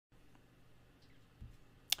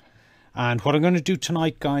And what I'm going to do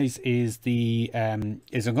tonight, guys, is I'm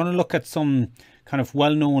going to look at some kind of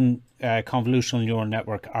well-known convolutional neural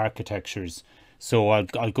network architectures. So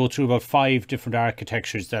I'll go through about 5 different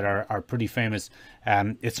architectures that are pretty famous.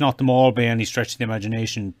 It's not them all by any stretch of the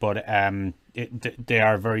imagination, but they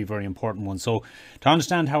are very, very important ones. So to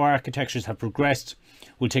understand how architectures have progressed,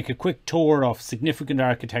 we'll take a quick tour of significant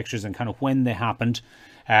architectures and kind of when they happened.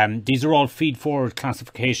 These are all feed-forward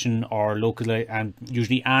classification or local and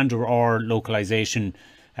usually or localization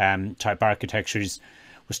type architectures.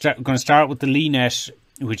 We're going to start with the LeNet,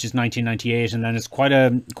 which is 1998, and then it's quite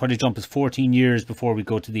a jump. It's 14 years before we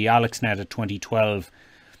go to the AlexNet at 2012.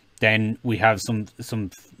 Then we have some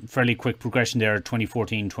fairly quick progression there,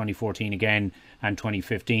 2014 again, and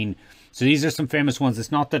 2015. So these are some famous ones.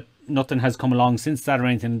 It's not that nothing has come along since that or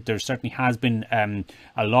anything. There certainly has been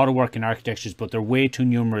a lot of work in architectures, but they're way too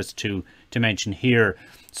numerous to mention here.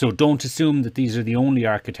 So don't assume that these are the only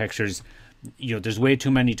architectures. You know, there's way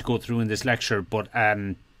too many to go through in this lecture, but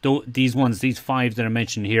these 5 that I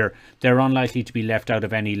mentioned here, they're unlikely to be left out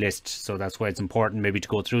of any list. So that's why it's important maybe to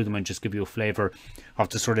go through them and just give you a flavor of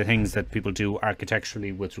the sort of things that people do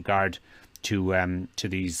architecturally with regard to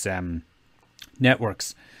these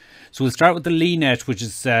networks. So we'll start with the LeNet, which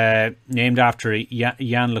is named after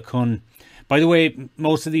Jan LeCun. By the way,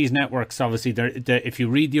 most of these networks, obviously, if you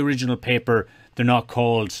read the original paper, they're not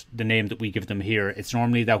called the name that we give them here. It's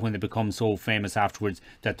normally that when they become so famous afterwards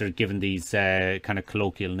that they're given these kind of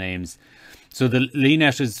colloquial names. So the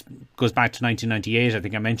LeNet goes back to 1998. I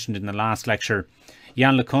think I mentioned in the last lecture.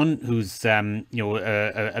 Jan LeCun, who's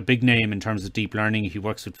a big name in terms of deep learning. He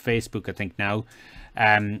works with Facebook, I think, now.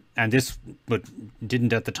 But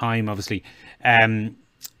didn't at the time, obviously.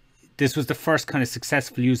 This was the first kind of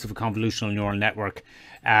successful use of a convolutional neural network.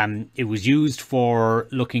 It was used for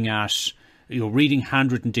looking at reading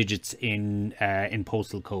handwritten digits in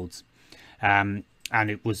postal codes, and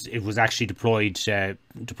it was actually deployed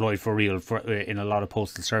for real in a lot of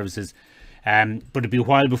postal services. But it'd be a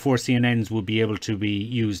while before CNNs would be able to be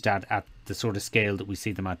used at the sort of scale that we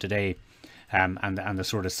see them at today. And the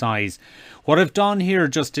sort of size. What I've done here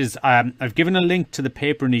just is I've given a link to the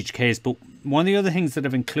paper in each case, but one of the other things that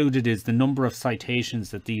I've included is the number of citations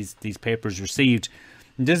that these papers received.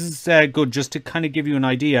 And this is good just to kind of give you an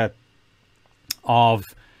idea of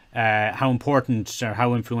how important or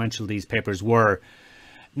how influential these papers were.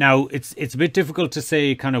 Now, it's a bit difficult to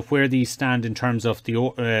say kind of where these stand in terms of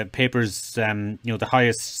the papers, the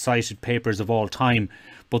highest cited papers of all time,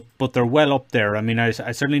 but they're well up there. I mean, I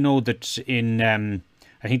certainly know that in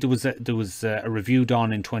I think there was a review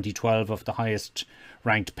done in 2012 of the highest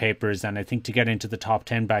ranked papers, and I think to get into the top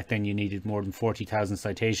 10 back then you needed more than 40,000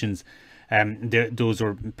 citations. Those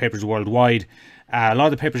are papers worldwide. A lot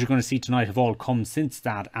of the papers you're going to see tonight have all come since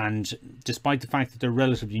that, and despite the fact that they're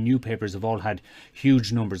relatively new papers, have all had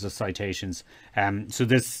huge numbers of citations. So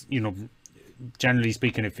this, generally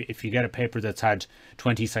speaking, if you get a paper that's had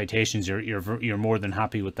 20 citations, you're more than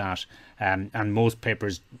happy with that. And most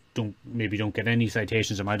papers don't get any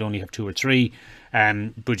citations, or might only have 2 or 3.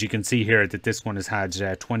 But you can see here that this one has had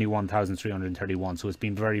 21,331, so it's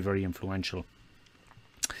been very, very influential.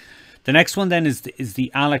 The next one then is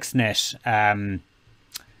the AlexNet,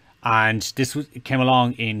 and this came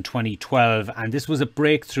along in 2012, and this was a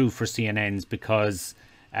breakthrough for CNNs because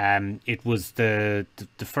it was the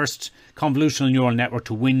first convolutional neural network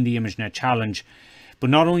to win the ImageNet challenge. But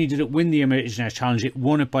not only did it win the ImageNet challenge, it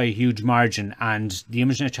won it by a huge margin, and the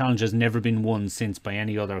ImageNet challenge has never been won since by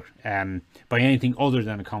anything other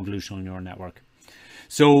than a convolutional neural network.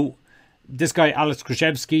 So this guy, Alex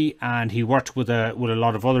Krzyzewski, and he worked with a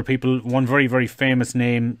lot of other people. One very, very famous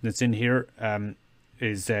name that's in here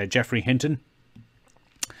is Geoffrey Hinton,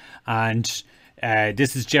 and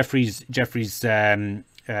this is Geoffrey's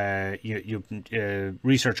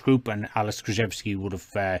research group, and Alex Krzyzewski would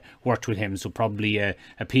have worked with him. So probably a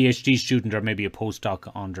PhD student or maybe a postdoc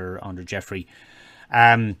under Geoffrey.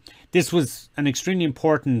 This was an extremely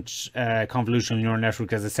important convolutional neural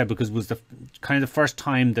network, as I said, because it was the kind of the first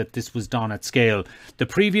time that this was done at scale. The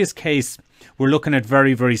previous case, we're looking at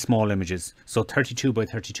very, very small images, so 32 by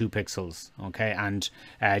 32 pixels, okay, and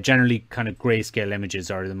generally kind of grayscale images,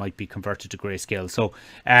 or they might be converted to grayscale. So,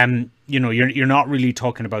 you're not really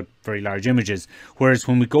talking about very large images. Whereas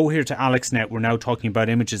when we go here to AlexNet, we're now talking about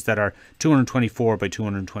images that are 224 by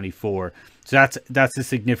 224. So that's a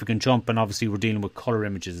significant jump, and obviously we're dealing with color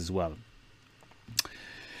images as well.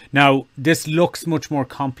 Now, this looks much more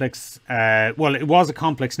complex. Well, it was a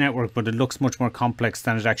complex network, but it looks much more complex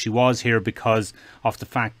than it actually was here because of the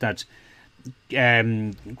fact that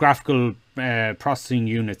graphical processing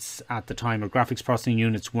units at the time, or graphics processing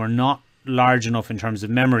units, were not large enough in terms of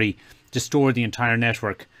memory to store the entire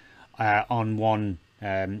network on one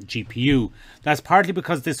GPU. That's partly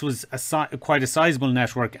because this was quite a sizable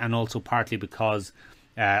network, and also partly because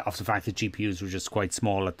of the fact that GPUs were just quite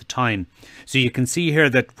small at the time. So you can see here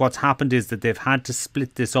that what's happened is that they've had to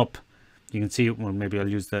split this up. You can see, well, maybe I'll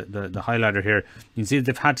use the highlighter here. You can see that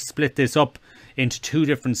they've had to split this up into two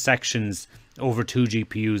different sections over two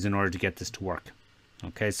GPUs in order to get this to work.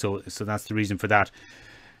 Okay, so that's the reason for that.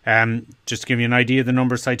 Just to give you an idea of the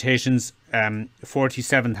number of citations,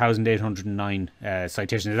 47,809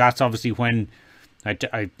 citations. That's obviously when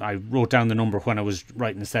I wrote down the number when I was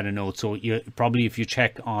writing a set of notes. So you probably, if you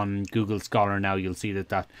check on Google Scholar now, you'll see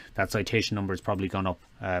that citation number has probably gone up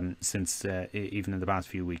since even in the past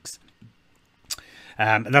few weeks.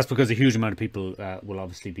 And that's because a huge amount of people will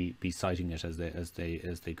obviously be citing it as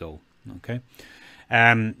they go. Okay,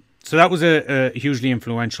 so that was a hugely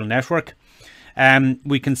influential network.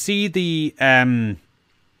 We can see the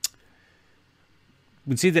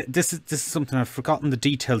we can see that this is something I've forgotten the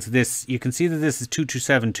details of this. You can see that this is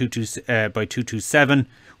 227 by 227,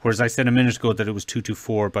 whereas I said a minute ago that it was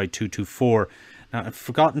 224 by 224. Now I've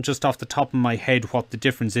forgotten just off the top of my head what the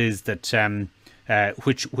difference is that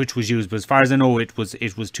which was used, but as far as I know, it was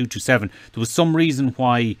 227. There was some reason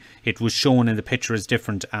why it was shown in the picture as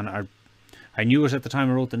different, and I knew it at the time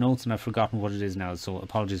I wrote the notes, and I've forgotten what it is now. So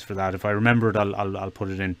apologies for that. If I remember it, I'll put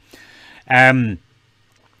it in.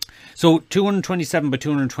 So 227 by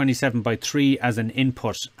 227 by 3 as an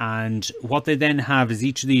input, and what they then have is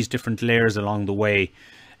each of these different layers along the way.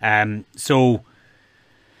 So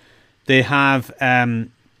they have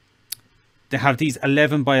these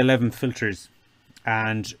 11 by 11 filters,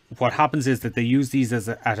 and what happens is that they use these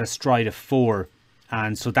at a stride of 4,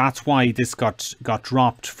 and so that's why this got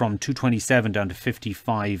dropped from 227 down to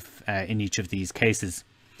 55 in each of these cases.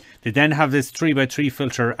 They then have this 3 by 3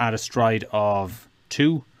 filter at a stride of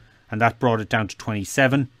 2, and that brought it down to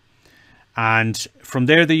 27. And from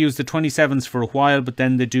there they use the 27s for a while, but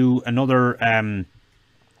then they do another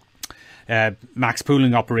max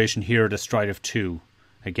pooling operation here at a stride of 2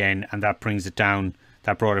 again, and that brings it down.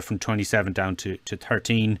 That brought it from 27 down to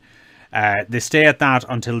 13. They stay at that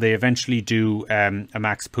until they eventually do a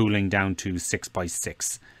max pooling down to 6 by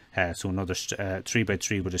 6. So another 3 by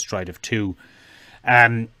 3 with a stride of 2.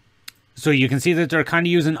 So you can see that they're kind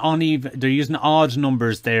of using they're using odd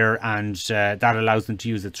numbers there, and that allows them to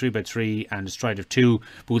use a 3 by 3 and a stride of 2.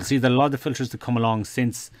 But we'll see that a lot of the filters that come along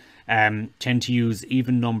since tend to use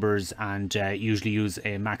even numbers, and usually use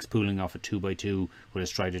a max pooling off a 2 by 2 with a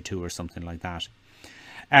stride of 2 or something like that.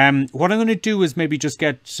 What I'm going to do is maybe just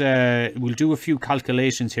we'll do a few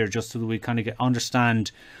calculations here just so that we kind of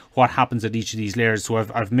understand what happens at each of these layers. So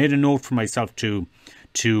I've made a note for myself to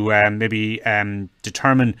maybe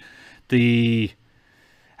determine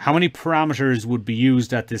how many parameters would be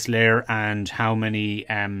used at this layer, and how many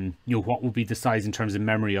what would be the size in terms of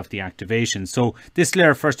memory of the activation. So this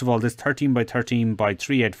layer, first of all, this 13 by 13 by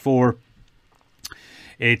 384,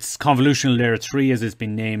 it's convolutional layer 3 as it's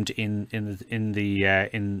been named in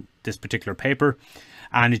this particular paper,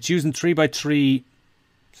 and it's using 3 by 3.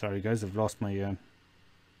 Sorry guys, I've lost my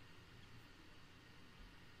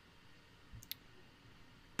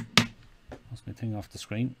thing off the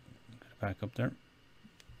screen. Get it back up there.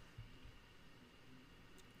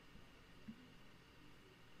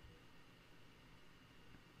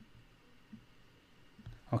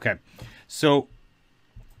 Okay, so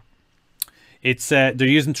it's they're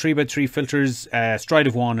using 3 by 3 filters, stride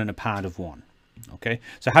of 1 and a pad of 1. Okay,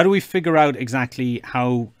 so how do we figure out exactly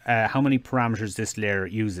how many parameters this layer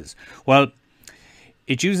uses? Well,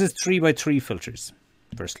 it uses 3 by 3 filters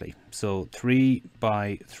firstly, so 3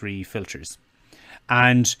 by 3 filters.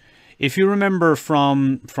 And if you remember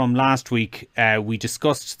from last week, we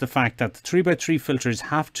discussed the fact that the 3 by 3 filters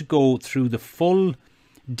have to go through the full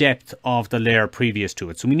depth of the layer previous to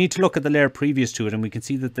it. So we need to look at the layer previous to it, and we can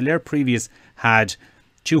see that the layer previous had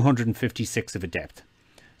 256 of a depth.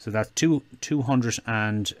 So that's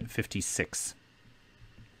 256.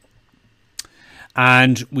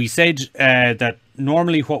 And we said that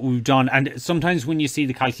normally what we've done, and sometimes when you see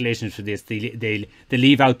the calculations for this, they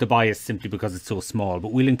leave out the bias simply because it's so small,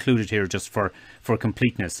 but we'll include it here just for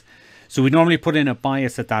completeness. So we normally put in a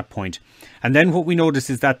bias at that point. And then what we notice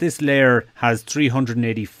is that this layer has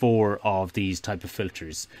 384 of these type of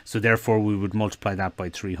filters. So therefore we would multiply that by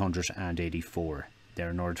 384 there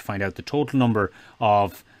in order to find out the total number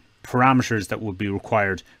of parameters that would be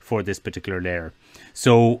required for this particular layer.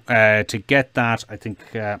 So to get that, I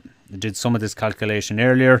think I did some of this calculation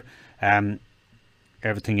earlier.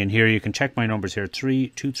 Everything in here, you can check my numbers here,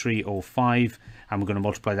 2305, and we're going to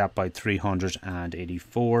multiply that by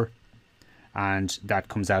 384. and that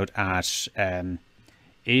comes out at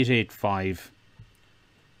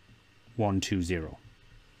 885120.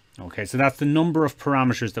 Okay, so that's the number of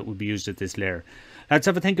parameters that would be used at this layer. Let's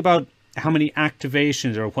have a think about how many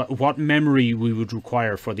activations, or what memory we would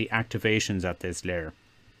require for the activations at this layer.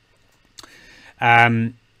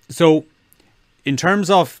 So in terms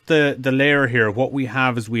of the layer here, what we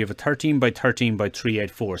have is we have a 13 by 13 by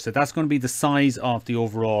 384. So that's going to be the size of the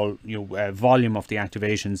overall volume of the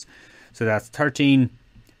activations. So that's 13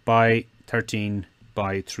 by 13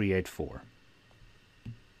 by 384.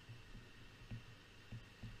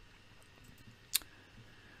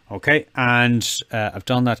 Okay, and I've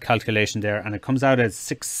done that calculation there, and it comes out as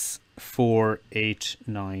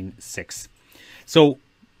 64896. So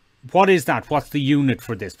what is that? What's the unit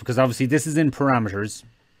for this? Because obviously this is in parameters.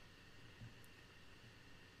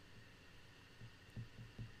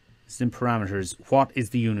 This is in parameters. What is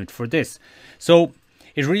the unit for this? So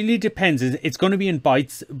it really depends. It's going to be in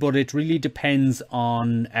bytes, but it really depends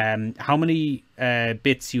on how many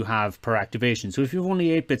bits you have per activation. So if you have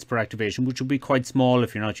only 8 bits per activation, which would be quite small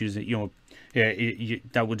if you're not using,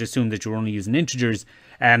 that would assume that you're only using integers,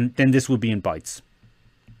 then this would be in bytes.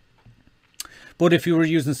 But if you were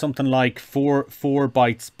using something like four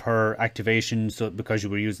bytes per activation, so because you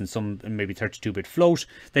were using some maybe 32-bit float,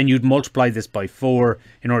 then you'd multiply this by 4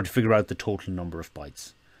 in order to figure out the total number of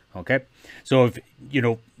bytes. Okay, so if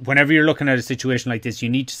whenever you're looking at a situation like this, you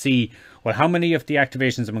need to see, well, how many of the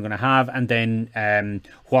activations am I going to have, and then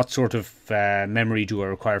what sort of memory do I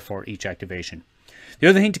require for each activation. The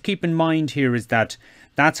other thing to keep in mind here is that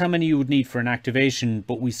that's how many you would need for an activation,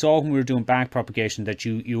 but we saw when we were doing backpropagation that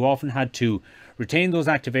you often had to retain those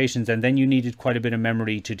activations, and then you needed quite a bit of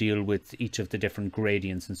memory to deal with each of the different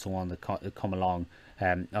gradients and so on that come along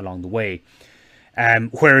the way.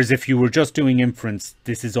 Whereas if you were just doing inference,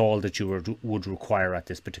 this is all that you would require at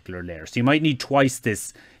this particular layer. So you might need twice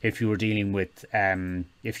this if you were dealing with,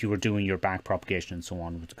 if you were doing your backpropagation and so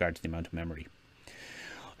on with regard to the amount of memory.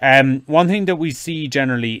 One thing that we see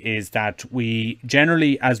generally is that we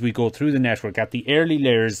generally, as we go through the network at the early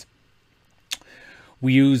layers,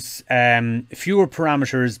 we use fewer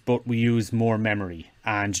parameters, but we use more memory.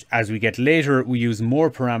 And as we get later, we use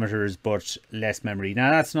more parameters, but less memory.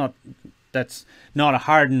 Now, that's not a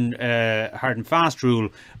hard and fast rule,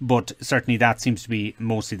 but certainly that seems to be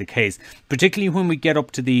mostly the case, particularly when we get up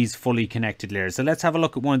to these fully connected layers. So let's have a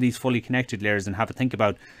look at one of these fully connected layers and have a think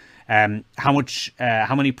about how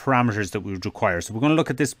many parameters that we would require. So we're going to look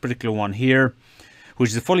at this particular one here, which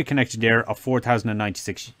is a fully connected layer of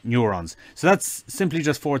 4096 neurons. So that's simply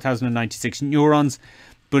just 4096 neurons.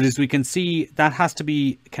 But as we can see, that has to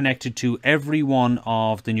be connected to every one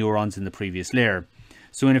of the neurons in the previous layer.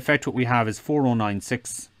 So in effect, what we have is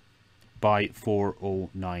 4096 by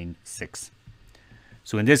 4096.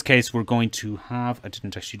 So in this case, we're going to have, I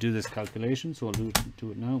didn't actually do this calculation, so I'll do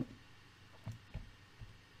it now.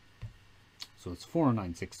 So it's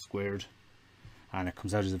 4096 squared, and it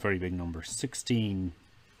comes out as a very big number,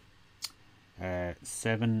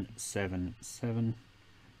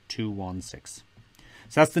 16,777,216.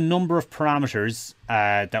 So that's the number of parameters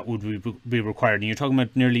that would be required, and you're talking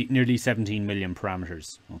about nearly 17 million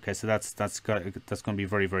parameters. Okay, so that's going to be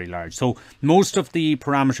very, very large. So most of the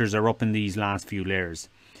parameters are up in these last few layers.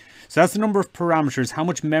 So that's the number of parameters. How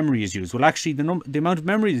much memory is used? Well, actually, the amount of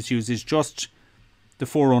memory that's used is just the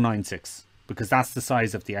 4096, because that's the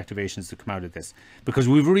size of the activations that come out of this. Because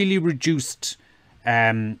we've really reduced.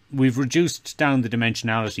 We've reduced down the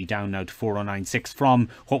dimensionality down now to 4096 from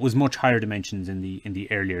what was much higher dimensions in the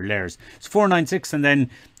earlier layers. So 4096, and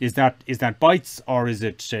then is that bytes, or is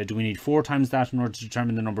it do we need 4 times that in order to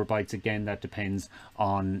determine the number of bytes? Again, that depends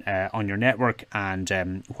on your network and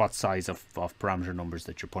what size of parameter numbers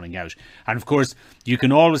that you're putting out. And of course, you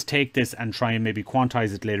can always take this and try and maybe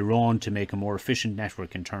quantize it later on to make a more efficient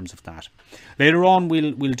network in terms of that. Later on,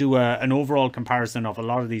 we'll do an overall comparison of a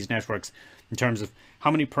lot of these networks in terms of how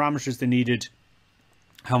many parameters they needed,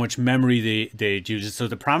 how much memory they used. So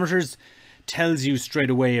the parameters tells you straight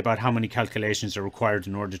away about how many calculations are required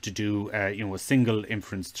in order to do a single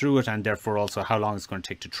inference through it, and therefore also how long it's going to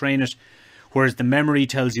take to train it. Whereas the memory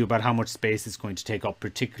tells you about how much space it's going to take up,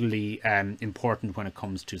 particularly important when it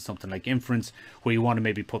comes to something like inference, where you want to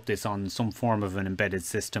maybe put this on some form of an embedded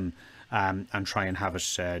system and try and have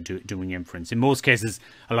it doing inference. In most cases,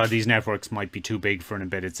 a lot of these networks might be too big for an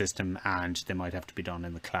embedded system, and they might have to be done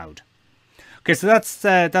in the cloud. Okay, so that's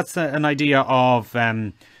an idea of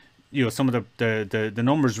some of the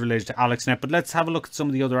numbers related to AlexNet. But let's have a look at some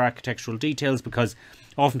of the other architectural details, because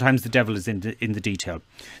oftentimes the devil is in the detail.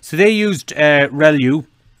 So they used ReLU,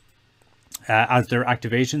 as their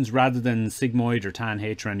activations rather than sigmoid or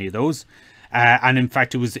tan-H or any of those. And in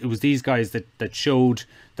fact, it was these guys that showed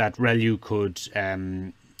that ReLU could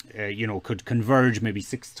could converge maybe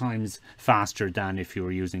 6 times faster than if you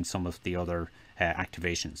were using some of the other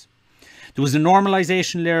activations. There was a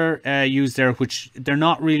normalization layer used there, which they're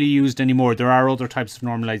not really used anymore. There are other types of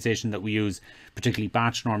normalization that we use, particularly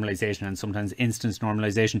batch normalization and sometimes instance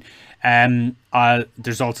normalization.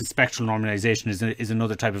 There's also spectral normalization is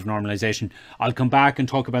another type of normalization. I'll come back and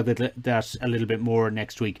talk about that a little bit more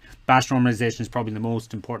next week. Batch normalization is probably the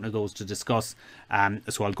most important of those to discuss.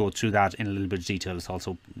 So I'll go through that in a little bit of detail. It's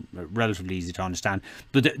also relatively easy to understand.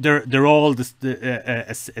 But they're all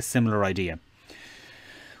a similar idea.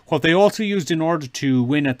 What they also used in order to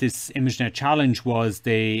win at this ImageNet challenge was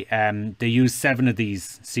they used 7 of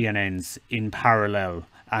these CNNs in parallel.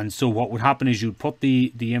 And so what would happen is you'd put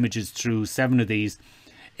the images through 7 of these.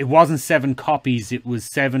 It wasn't 7 copies, it was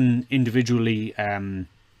 7 individually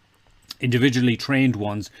trained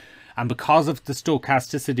ones. And because of the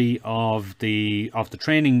stochasticity of the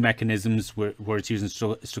training mechanisms where it's using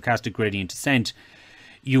stochastic gradient descent,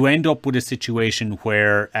 you end up with a situation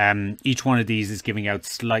where each one of these is giving out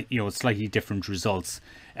slightly different results.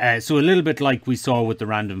 So a little bit like we saw with the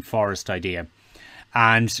random forest idea.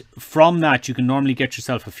 And from that, you can normally get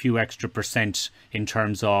yourself a few extra % in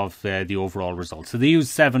terms of the overall result. So they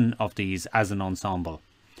use 7 of these as an ensemble.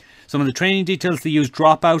 Some of the training details, they used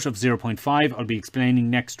dropout of 0.5. I'll be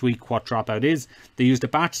explaining next week what dropout is. They used a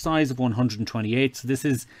batch size of 128. So this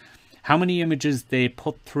is how many images they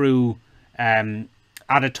put through at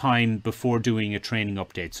a time before doing a training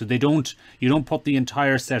update. So you don't put the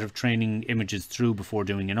entire set of training images through before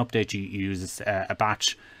doing an update. You use a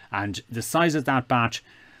batch, and the size of that batch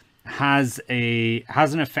has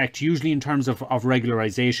an effect usually in terms of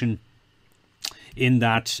regularization, in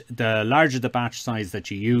that the larger the batch size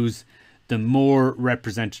that you use, the more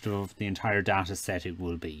representative of the entire data set it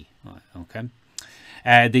will be. Okay.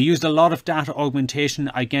 They used a lot of data augmentation.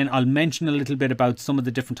 Again, I'll mention a little bit about some of the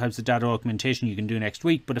different types of data augmentation you can do next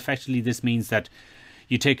week, but effectively this means that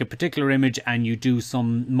you take a particular image and you do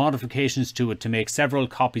some modifications to it to make several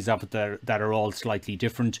copies of it that are all slightly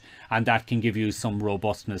different, and that can give you some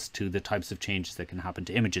robustness to the types of changes that can happen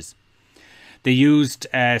to images. They used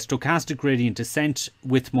stochastic gradient descent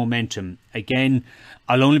with momentum. Again,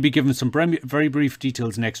 I'll only be giving some very brief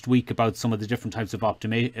details next week about some of the different types of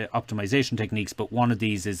optimization techniques, but one of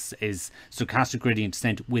these is stochastic gradient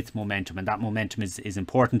descent with momentum, and that momentum is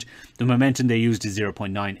important. The momentum they used is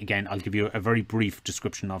 0.9. Again, I'll give you a very brief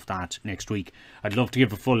description of that next week. I'd love to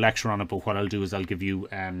give a full lecture on it, but what I'll do is I'll give you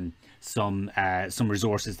some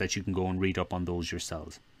resources that you can go and read up on those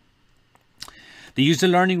yourselves. They used a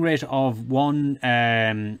learning rate of 1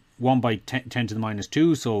 by 10 to the minus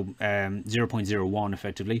 2, so 0.01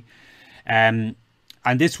 effectively. And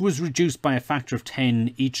this was reduced by a factor of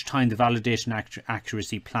 10 each time the validation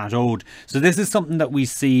accuracy plateaued. So this is something that we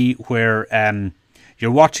see where you're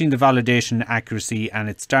watching the validation accuracy and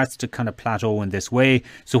it starts to kind of plateau in this way.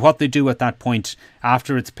 So what they do at that point,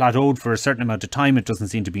 after it's plateaued for a certain amount of time, it doesn't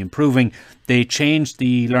seem to be improving, they change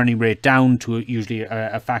the learning rate down to usually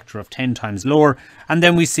a factor of 10 times lower. And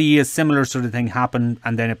then we see a similar sort of thing happen,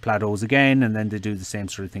 and then it plateaus again, and then they do the same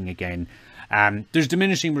sort of thing again. There's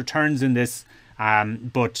diminishing returns in this,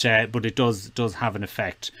 but it does have an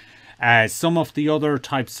effect. Some of the other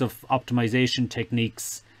types of optimization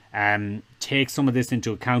techniques take some of this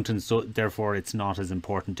into account, and so therefore it's not as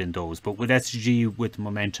important in those. But with SGG with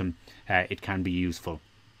momentum, it can be useful.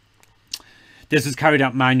 This is carried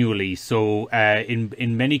out manually, so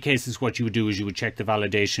in many cases what you would do is you would check the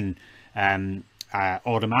validation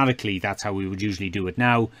automatically. That's how we would usually do it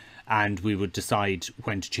now, and we would decide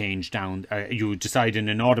when to change down. You would decide in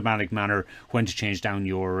an automatic manner when to change down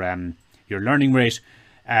your learning rate.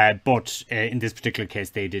 But in this particular case,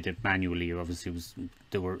 they did it manually. Obviously,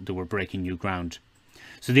 they were breaking new ground.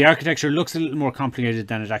 So the architecture looks a little more complicated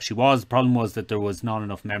than it actually was. The problem was that there was not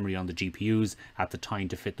enough memory on the GPUs at the time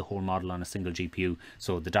to fit the whole model on a single GPU.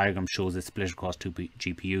 So the diagram shows it split across 2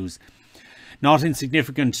 GPUs. Not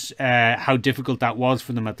insignificant how difficult that was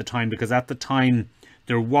for them at the time, because at the time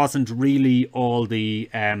there wasn't really all the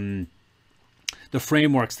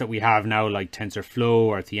frameworks that we have now, like TensorFlow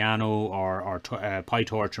or Theano or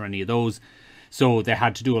PyTorch or any of those. So they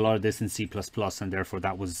had to do a lot of this in C++, and therefore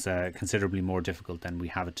that was considerably more difficult than we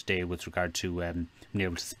have it today with regard to being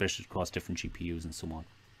able to split it across different GPUs and so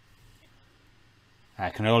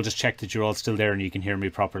on. Can I all just check that you're all still there and you can hear me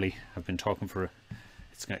properly? I've been talking for...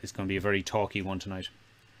 It's going to be a very talky one tonight.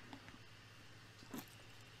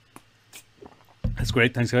 That's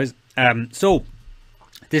great. Thanks, guys. So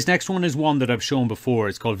This next one is one that I've shown before.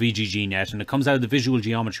 It's called VGGNet, and it comes out of the Visual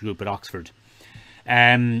Geometry group at Oxford.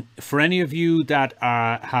 For any of you that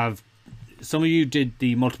some of you did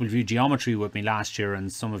the multiple view geometry with me last year,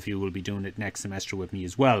 and some of you will be doing it next semester with me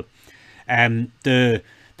as well. The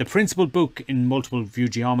principal book in multiple view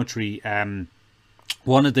geometry,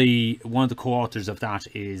 one of the co-authors of that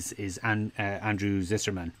is Andrew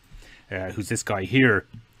Zisserman, who's this guy here.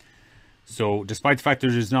 So despite the fact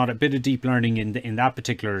that there's not a bit of deep learning in that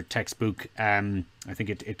particular textbook, I think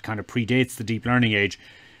it kind of predates the deep learning age.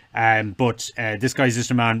 But this guy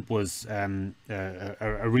Zisserman was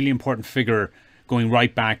a really important figure going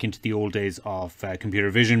right back into the old days of computer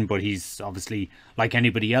vision. But he's obviously, like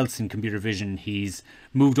anybody else in computer vision, he's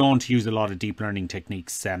moved on to use a lot of deep learning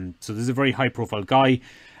techniques. So this is a very high profile guy,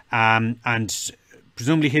 and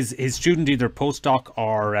presumably his student, either postdoc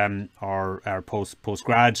or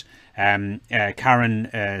postgrad, Karen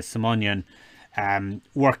Simonian,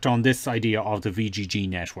 worked on this idea of the VGG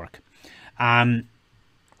network.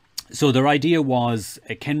 So their idea was,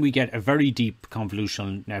 can we get a very deep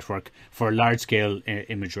convolutional network for large-scale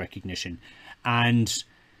image recognition? And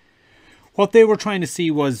what they were trying to see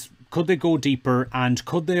was, could they go deeper, and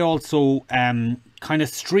could they also kind of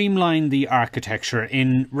streamline the architecture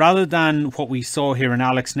in, rather than what we saw here in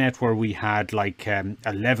AlexNet, where we had like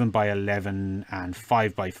 11 by 11 and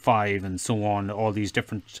 5 by 5 and so on, all these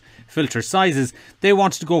different filter sizes. They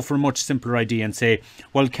wanted to go for a much simpler idea and say,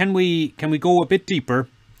 well, can we go a bit deeper?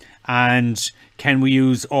 And can we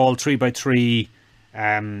use all 3x3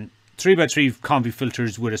 conv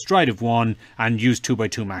filters with a stride of 1 and use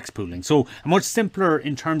 2x2 max pooling? So much simpler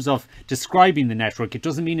in terms of describing the network. It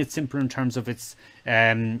doesn't mean it's simpler in terms of its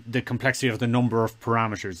the complexity of the number of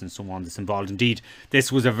parameters and so on that's involved. Indeed,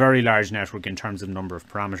 this was a very large network in terms of number of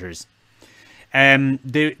parameters.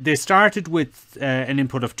 They started with an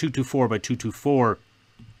input of 224 by 224.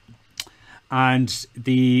 And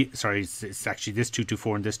it's actually this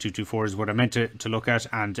 224 and this 224 is what I meant to look at,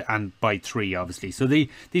 and by 3, obviously. So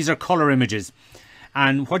these are color images,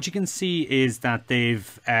 and what you can see is that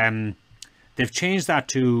they've changed that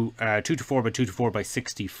to 224 by 224 by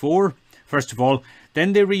 64 first of all.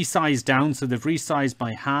 Then they resized down, so they've resized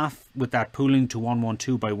by half with that pooling to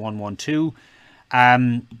 112 by 112,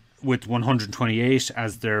 with 128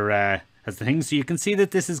 as their as the thing. So you can see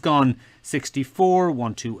that this has gone 64,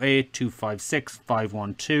 128, 256,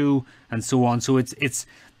 512, and so on. So it's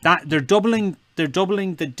that they're doubling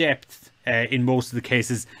the depth in most of the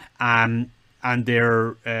cases, and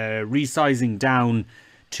they're resizing down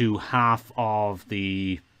to half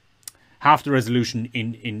the resolution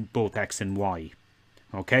in both X and Y.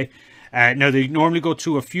 Okay. Now they normally go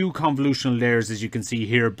through a few convolutional layers, as you can see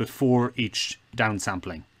here, before each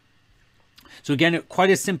downsampling. So again,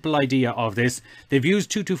 quite a simple idea of this. They've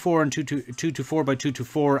used 224 and 224 by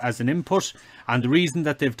 224 as an input, and the reason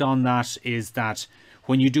that they've done that is that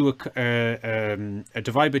when you do a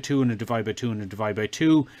divide by 2 and a divide by 2 and a divide by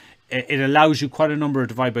 2, it allows you quite a number of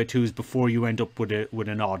divide by 2s before you end up with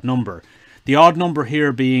an odd number. The odd number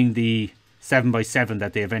here being the 7 by 7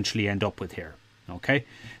 that they eventually end up with here. Okay,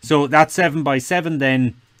 so that 7 by 7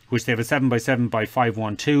 then, which they have a 7 by 7 by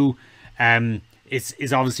 512,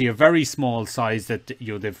 is obviously a very small size that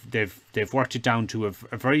they've worked it down to a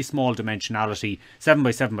very small dimensionality, 7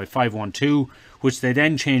 by 7 by 512, which they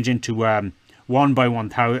then change into 1 by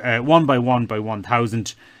 1,000, 1 by 1 by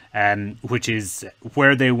 1,000, which is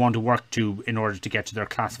where they want to work to in order to get to their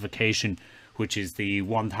classification, which is the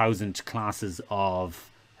 1,000 classes of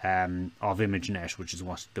ImageNet, which is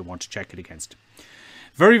what they want to check it against.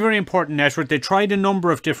 Very, very important network. They tried a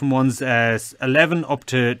number of different ones, 11 up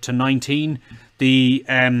to 19. The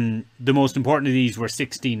most important of these were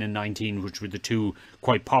 16 and 19, which were the two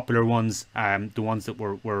quite popular ones. The ones that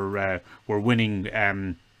were winning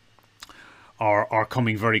are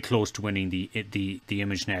coming very close to winning the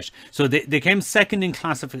ImageNet. So they came second in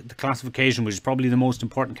the classification, which is probably the most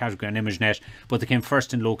important category on ImageNet, but they came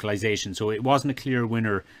first in localization. So it wasn't a clear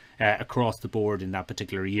winner across the board in that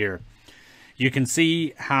particular year. You can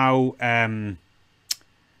see how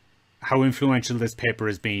influential this paper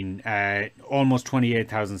has been. Almost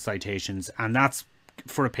 28,000 citations, and that's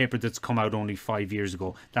for a paper that's come out only 5 years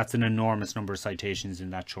ago. That's an enormous number of citations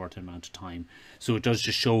in that short amount of time. So it does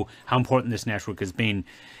just show how important this network has been.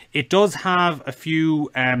 It does have a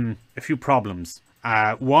few problems.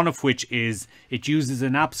 One of which is it uses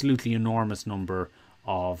an absolutely enormous number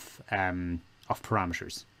of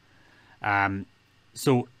parameters.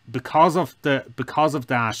 So because of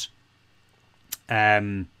that,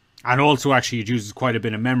 and also actually it uses quite a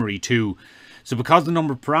bit of memory too. So because the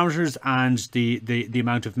number of parameters and the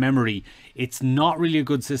amount of memory, it's not really a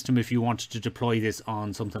good system if you wanted to deploy this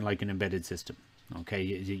on something like an embedded system. Okay,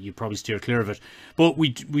 you probably steer clear of it, but we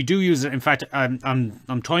do use it. In fact,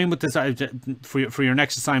 I'm toying with this for your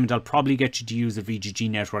next assignment. I'll probably get you to use a VGG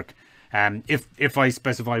network. If I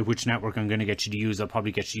specify which network I'm going to get you to use, I'll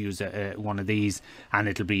probably get you to use one of these, and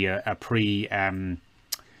it'll be a pre-trained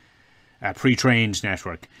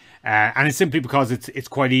network. And it's simply because it's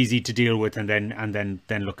quite easy to deal with, and then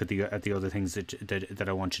look at the other things that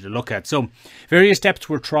I want you to look at. So various steps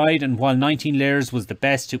were tried, and while 19 layers was the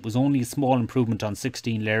best, it was only a small improvement on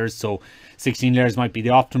 16 layers. So 16 layers might be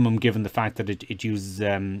the optimum given the fact that it uses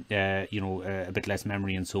a bit less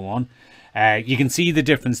memory and so on. You can see the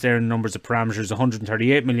difference there in numbers of parameters: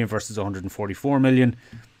 138 million versus 144 million.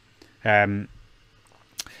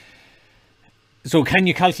 So can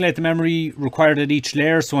you calculate the memory required at each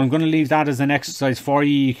layer? So I'm going to leave that as an exercise for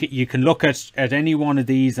you. You can look at any one of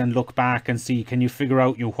these and look back and see, can you figure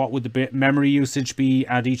out, what would the memory usage be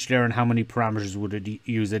at each layer and how many parameters would it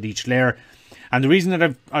use at each layer. And the reason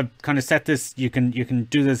that I've kind of set this, you can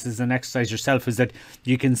do this as an exercise yourself, is that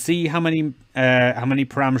you can see how many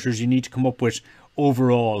parameters you need to come up with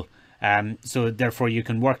overall. So therefore you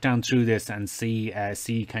can work down through this and see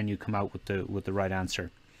can you come out with the right answer.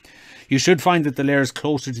 You should find that the layers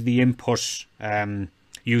closer to the input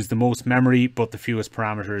use the most memory but the fewest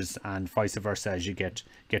parameters, and vice versa. As you get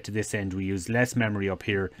to this end, we use less memory up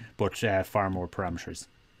here but far more parameters.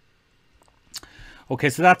 Okay,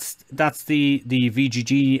 so that's the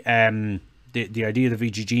VGG, the idea of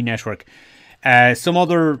the VGG network. Some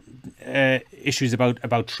other issues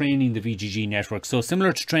about training the VGG network. So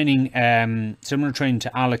similar to training to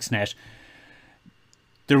AlexNet,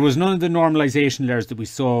 there was none of the normalization layers that we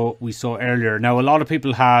saw earlier. Now, a lot of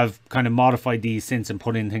people have kind of modified these since and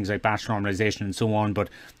put in things like batch normalization and so on, but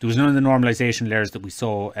there was none of the normalization layers that we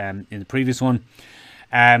saw in the previous one.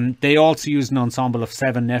 They also used an ensemble of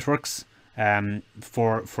 7 networks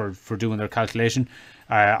for doing their calculation,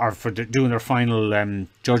 or for doing their final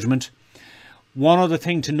judgment. One other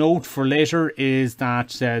thing to note for later is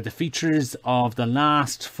that the features of the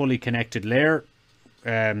last fully connected layer,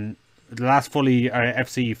 the last fully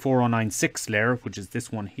FC 4096 layer, which is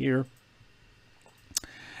this one here,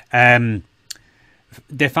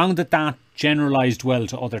 they found that generalized well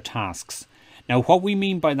to other tasks. Now, what we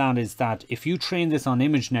mean by that is that if you train this on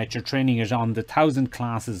ImageNet, you're training it on the 1,000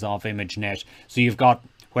 classes of ImageNet. So you've got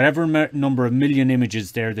whatever number of million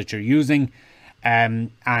images there that you're using,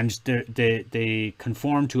 and they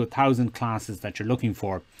conform to 1,000 classes that you're looking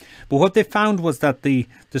for. But what they found was that the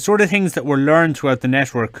sort of things that were learned throughout the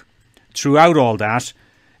network, throughout all that,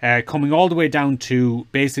 coming all the way down to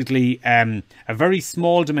basically a very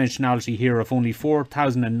small dimensionality here of only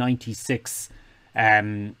 4,096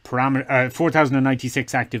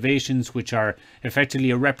 4,096 activations, which are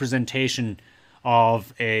effectively a representation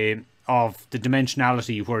of the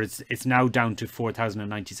dimensionality, where it's now down to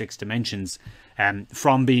 4,096 dimensions,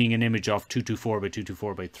 from being an image of 224 by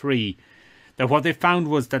 224 by 3. That what they found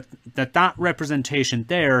was that representation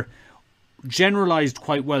there generalized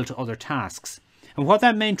quite well to other tasks. And what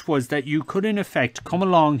that meant was that you could in effect come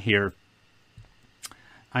along here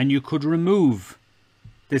and you could remove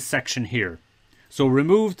this section here. So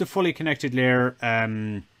remove the fully connected layer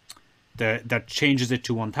that changes it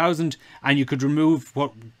to 1000, and you could remove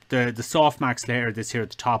what the softmax layer, this here at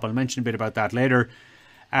the top. I'll mention a bit about that later,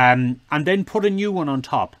 and then put a new one on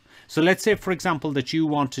top. So let's say, for example, that you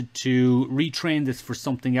wanted to retrain this for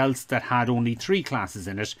something else that had only 3 classes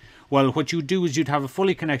in it. Well, what you'd do is you'd have a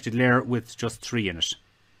fully connected layer with just 3 in it.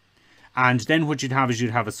 And then what you'd have is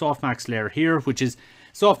you'd have a softmax layer here, which is,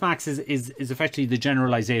 softmax is effectively the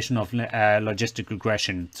generalization of logistic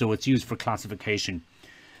regression. So it's used for classification.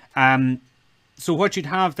 So what you'd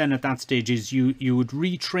have then at that stage is you would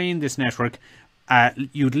retrain this network.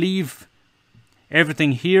 You'd leave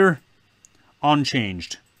everything here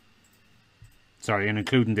unchanged. Sorry, and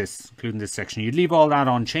including this section, you'd leave all that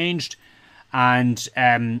unchanged, and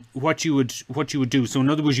what you would do. So in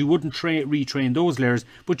other words, you wouldn't retrain those layers,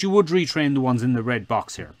 but you would retrain the ones in the red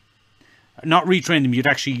box here. Not retrain them; you'd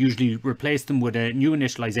actually usually replace them with a new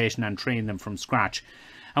initialization and train them from scratch.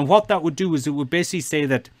 And what that would do is it would basically say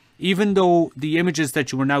that even though the images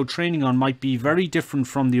that you were now training on might be very different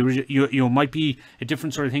from the original, might be a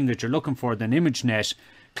different sort of thing that you're looking for than ImageNet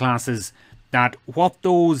classes, that what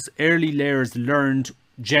those early layers learned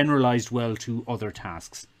generalized well to other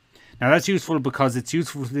tasks. Now that's useful because it's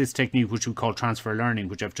useful for this technique which we call transfer learning,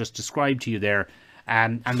 which I've just described to you there.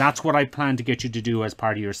 And that's what I plan to get you to do as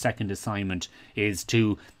part of your second assignment, is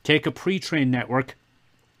to take a pre-trained network,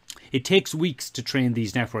 It takes weeks to train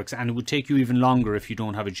these networks, and it would take you even longer if you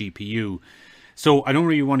don't have a GPU. So I don't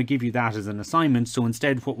really want to give you that as an assignment. So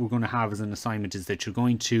instead, what we're going to have as an assignment is that you're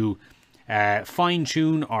going to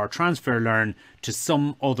fine-tune or transfer learn to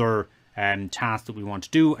some other task that we want to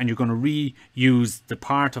do, and you're going to reuse the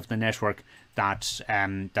part of the network that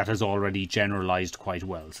that has already generalized quite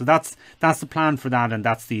well. So that's the plan for that, and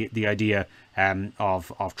that's the idea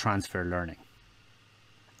of transfer learning.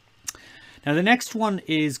 Now the next one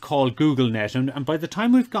is called GoogLeNet, and by the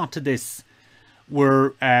time we've got to this,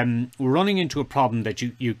 we're running into a problem that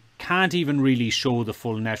you can't even really show the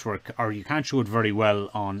full network, or you can't show it very well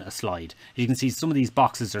on a slide. You can see some of these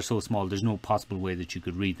boxes are so small, there's no possible way that you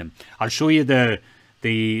could read them. I'll show you them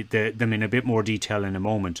in a bit more detail in a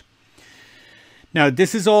moment. Now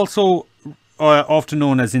this is also often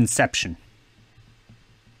known as Inception.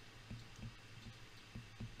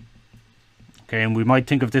 Okay, and we might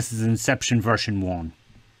think of this as Inception version 1.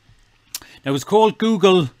 Now it's called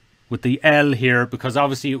Google with the L here because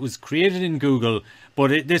obviously it was created in Google,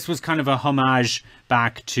 but this was kind of a homage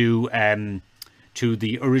back to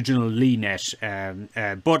the original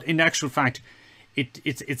LeNet. But in actual fact,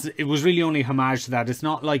 it was really only homage to that. It's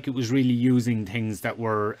not like it was really using things that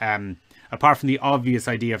were apart from the obvious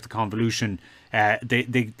idea of the convolution.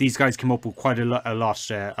 These guys came up with quite a lot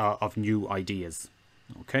of new ideas.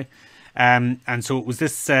 Okay, and so it was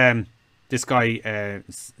this this guy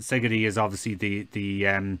Segedi is obviously the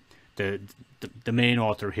main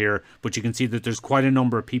author here, but you can see that there's quite a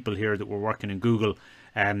number of people here that were working in Google,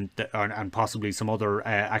 and possibly some other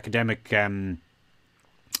academic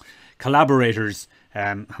collaborators.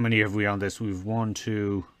 How many have we on this? We've 1,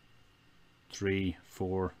 2, 3,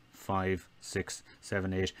 4, 5, 6,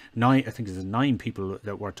 7, 8, 9. I think there's 9 people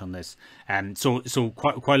that worked on this, and so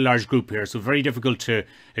quite a large group here. So very difficult to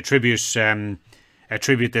attribute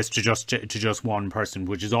this to just one person,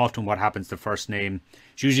 which is often what happens. The first name,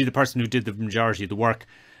 it's usually the person who did the majority of the work,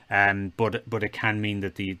 but it can mean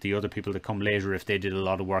that the other people that come later, if they did a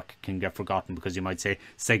lot of work, can get forgotten because you might say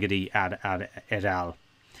Segedi et al.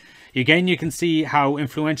 Again, you can see how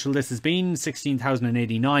influential this has been,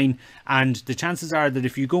 16,089, and the chances are that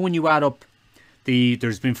if you go and you add up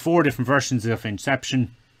there's been 4 different versions of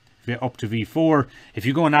Inception up to V4. If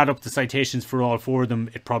you go and add up the citations for all 4 of them,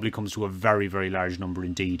 it probably comes to a very, very large number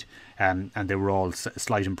indeed, and they were all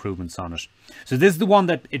slight improvements on it. So this is the one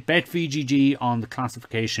that it bet VGG on the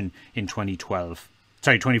classification in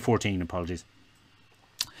 2014, apologies.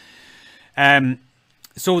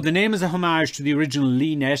 So the name is a homage to the original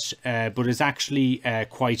LeNet, but is actually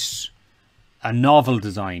quite a novel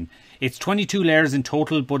design. It's 22 layers in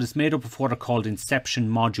total, but it's made up of what are called Inception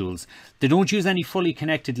modules. They don't use any fully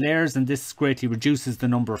connected layers, and this greatly reduces the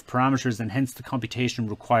number of parameters and hence the computation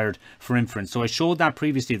required for inference. So I showed that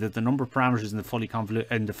previously, that the number of parameters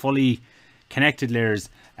in the fully connected layers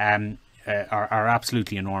are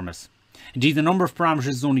absolutely enormous. Indeed, the number of parameters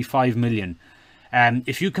is only 5 million.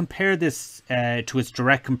 If you compare this to its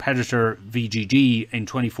direct competitor VGG in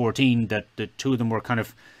 2014, that the 2 of them were kind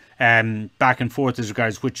of back and forth as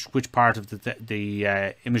regards which part of the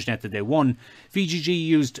ImageNet that they won. VGG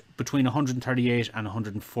used between 138 and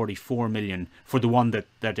 144 million for the one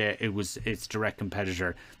that it was its direct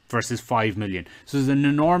competitor, versus 5 million. So there's an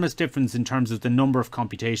enormous difference in terms of the number of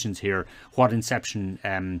computations here, what Inception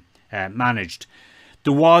managed.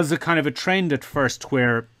 There was a kind of a trend at first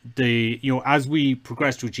where as we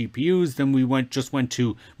progressed with GPUs, then we went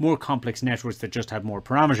to more complex networks that just had more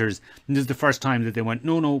parameters. And this is the first time that they went,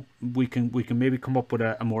 no, we can maybe come up with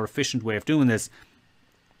a more efficient way of doing this.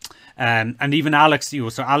 And even so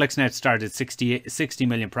AlexNet started at 60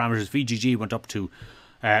 million parameters. VGG went up to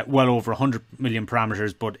well over 100 million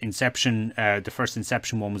parameters, but Inception, the first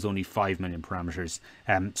Inception one, was only 5 million parameters.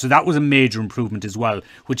 So that was a major improvement as well,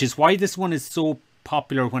 which is why this one is so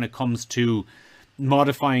popular when it comes to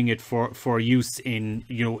modifying it for use in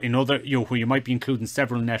other where you might be including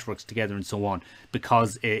several networks together and so on,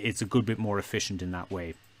 because it's a good bit more efficient in that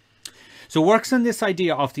way. So it works on this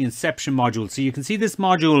idea of the Inception module. So you can see this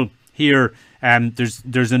module here,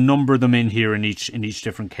 there's a number of them in here in each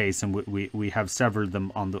different case, and we have several of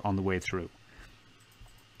them on the way through.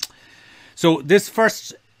 So this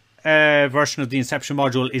first version of the Inception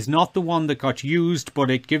module is not the one that got used,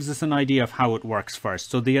 but it gives us an idea of how it works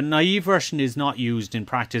first. So the naive version is not used in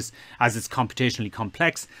practice as it's computationally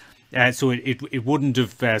complex, so it wouldn't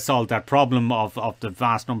have solved that problem of the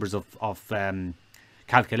vast numbers of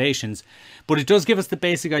calculations, but it does give us the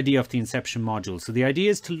basic idea of the Inception module. So the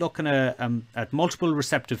idea is to look at multiple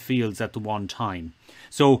receptive fields at the one time.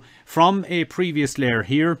 So from a previous layer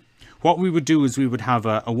here, what we would do is we would have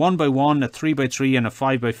a 1 by 1, a 3 by 3, and a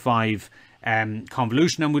 5 by 5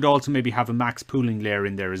 convolution, and we'd also maybe have a max pooling layer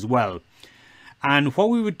in there as well. And what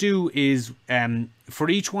we would do is, for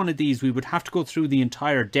each one of these, we would have to go through the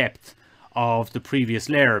entire depth of the previous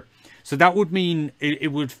layer. So that would mean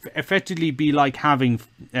it would effectively be like having,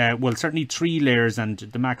 well, certainly 3 layers, and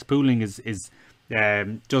the max pooling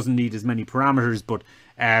doesn't need as many parameters, but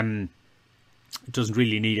it doesn't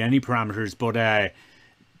really need any parameters.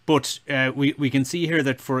 But we can see here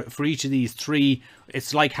that for each of these 3,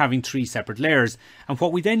 it's like having 3 separate layers. And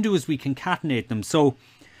what we then do is we concatenate them. So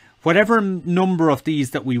whatever number of these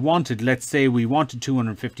that we wanted, let's say we wanted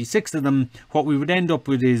 256 of them, what we would end up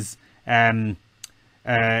with is a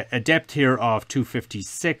depth here of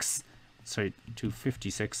 256, and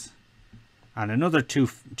another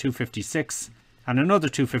 256, and another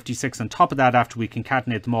 256 on top of that after we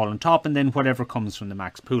concatenate them all on top, and then whatever comes from the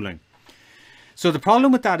max pooling. So the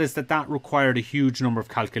problem with that is that required a huge number of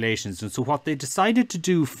calculations. And so what they decided to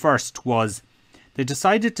do first was they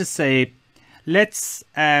decided to say, let's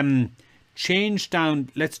change down,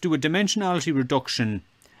 let's do a dimensionality reduction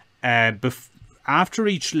after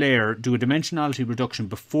each layer, do a dimensionality reduction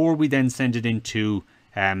before we then send it into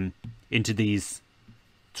these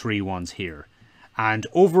 3 ones here. And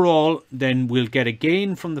overall, then we'll get a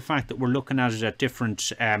gain from the fact that we're looking at it at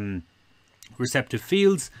different receptive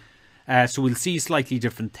fields. So we'll see slightly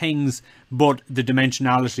different things, but the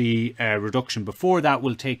dimensionality reduction before that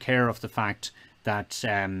will take care of the fact that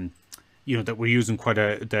you know, that we're using quite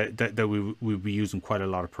we'll be using quite a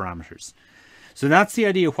lot of parameters. So that's the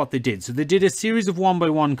idea of what they did. So they did a series of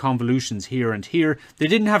 1-by-1 convolutions here and here. They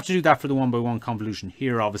didn't have to do that for the 1-by-1 convolution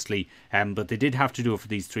here, obviously, but they did have to do it for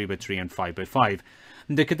these 3-by-3 and 5-by-5.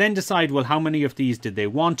 And they could then decide, well, how many of these did they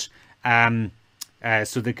want?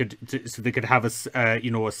 So they could have a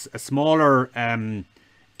smaller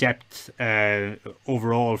depth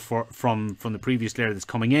overall from the previous layer that's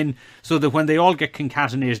coming in, so that when they all get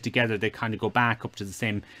concatenated together, they kind of go back up to the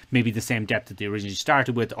same, maybe the same depth that they originally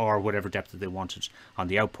started with, or whatever depth that they wanted on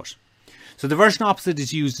the output. So the version opposite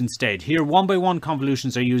is used instead. Here 1-by-1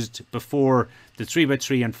 convolutions are used before the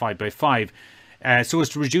 3-by-3 and 5-by-5, so as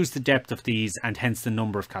to reduce the depth of these and hence the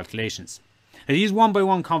number of calculations. Now, these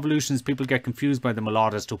 1-by-1 convolutions, people get confused by them a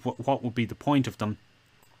lot as to what would be the point of them.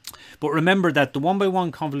 But remember that the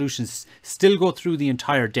 1-by-1 convolutions still go through the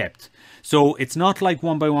entire depth. So it's not like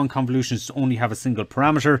 1-by-1 convolutions only have a single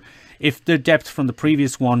parameter. If the depth from the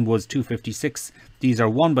previous one was 256, these are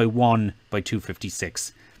 1-by-1 by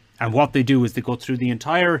 256. And what they do is they go through the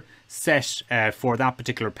entire set for that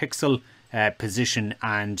particular pixel position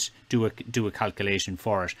and do a calculation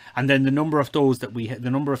for it. And then the number of those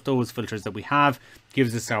filters that we have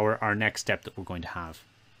gives us our next step that we're going to have.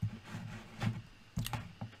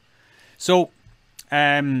 So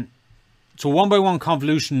 1-by-1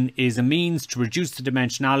 convolution is a means to reduce the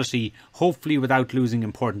dimensionality, hopefully without losing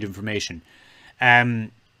important information.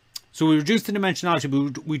 So we reduce the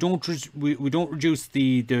dimensionality, but we don't reduce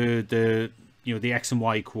the x and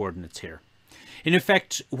y coordinates here. In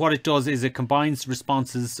effect, what it does is it combines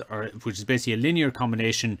responses, which is basically a linear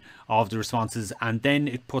combination of the responses, and then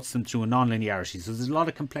it puts them through a non-linearity. So there's a lot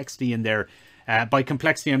of complexity in there. By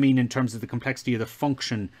complexity, I mean in terms of the complexity of the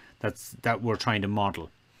function that we're trying to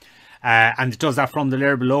model. And it does that from the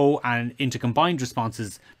layer below and into combined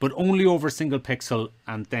responses, but only over a single pixel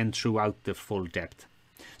and then throughout the full depth.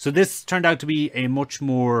 So this turned out to be a much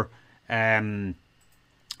more, it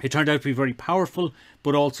turned out to be very powerful,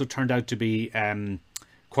 but also turned out to be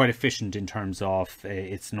quite efficient in terms of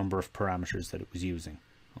its number of parameters that it was using.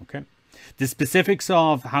 Okay, the specifics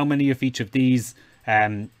of how many of each of these,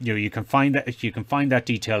 you can find that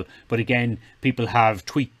detail, but again, people have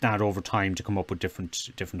tweaked that over time to come up with different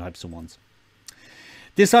types of ones.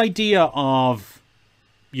 This idea of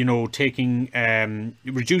taking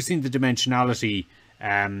reducing the dimensionality,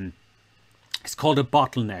 it's called a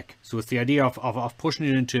bottleneck. So it's the idea of pushing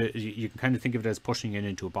it into, you can kind of think of it as pushing it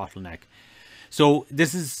into a bottleneck. So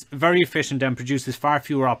this is very efficient and produces far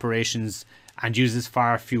fewer operations and uses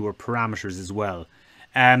far fewer parameters as well.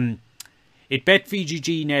 It bet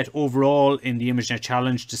VGGNet overall in the ImageNet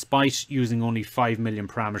challenge, despite using only 5 million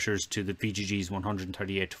parameters to the VGG's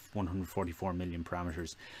 138 to 144 million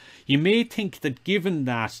parameters. You may think that given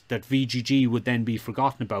that VGG would then be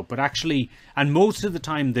forgotten about, but actually, and most of the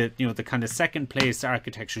time the kind of second place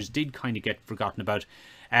architectures did kind of get forgotten about.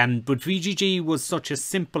 But VGG was such a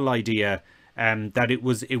simple idea that it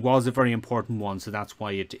was a very important one, so that's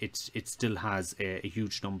why it still has a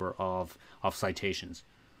huge number of citations.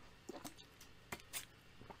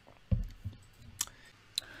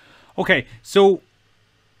 Okay, so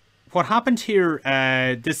what happened here,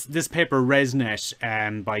 this paper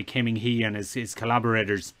ResNet by Keming He and his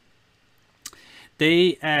collaborators,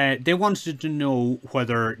 they wanted to know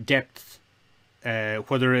whether depth,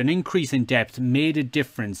 whether an increase in depth made a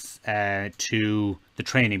difference to the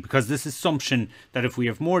training, because this assumption that if we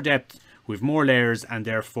have more depth, we have more layers, and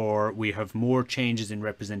therefore we have more changes in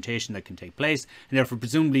representation that can take place, and therefore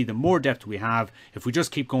presumably the more depth we have, if we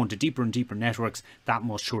just keep going to deeper and deeper networks, that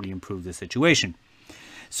must surely improve the situation.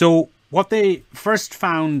 So what they first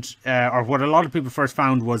found, or what a lot of people first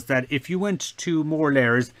found, was that if you went to more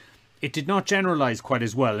layers, it did not generalize quite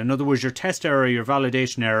as well. In other words, your test error, your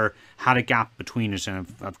validation error had a gap between it, and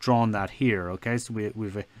I've drawn that here. Okay, so we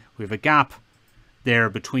have a gap there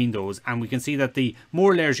between those, and we can see that the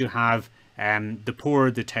more layers you have, the poorer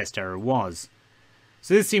the test error was.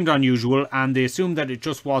 So this seemed unusual, and they assumed that it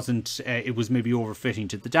just wasn't, it was maybe overfitting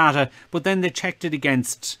to the data, but then they checked it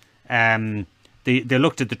against, they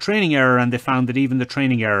looked at the training error, and they found that even the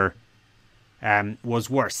training error was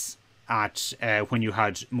worse at when you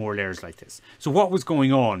had more layers like this. So what was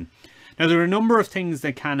going on? Now, there are a number of things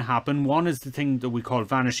that can happen. One is the thing that we call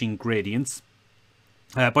vanishing gradients.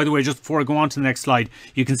 By the way, just before I go on to the next slide,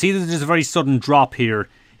 you can see that there's a very sudden drop here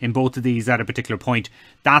in both of these at a particular point.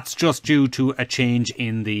 That's just due to a change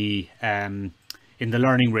in the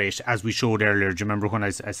learning rate, as we showed earlier. Do you remember when I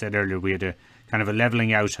said earlier we had a kind of a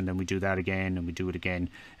leveling out, and then we do that again, and we do it again,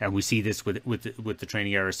 and we see this with the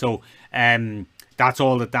training error. So that's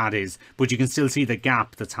all that is, but you can still see the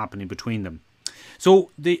gap that's happening between them.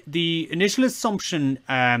 So the initial assumption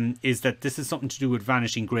is that this is something to do with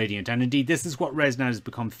vanishing gradient, and indeed this is what ResNet has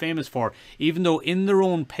become famous for, even though in their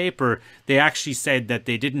own paper they actually said that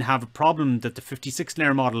they didn't have a problem, that the 56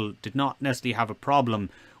 layer model did not necessarily have a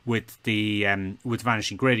problem with the with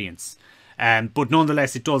vanishing gradients. But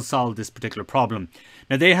nonetheless, it does solve this particular problem.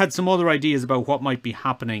 Now, they had some other ideas about what might be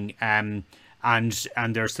happening and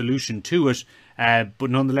their solution to it,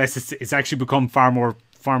 but nonetheless, it's actually become far more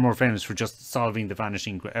famous for just solving the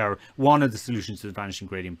vanishing, or one of the solutions to the vanishing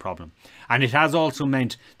gradient problem. And it has also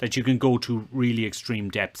meant that you can go to really extreme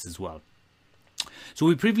depths as well. So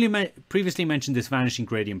we previously mentioned this vanishing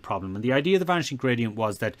gradient problem, and the idea of the vanishing gradient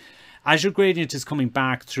was that as your gradient is coming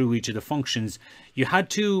back through each of the functions, you had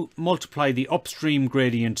to multiply the upstream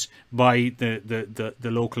gradient by the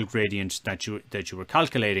local gradient that you were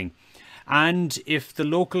calculating. And if the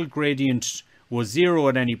local gradient was 0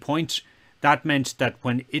 at any point, that meant that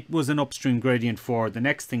when it was an upstream gradient for the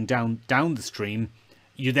next thing down the stream,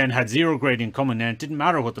 you then had 0 gradient coming in. It didn't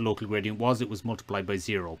matter what the local gradient was, it was multiplied by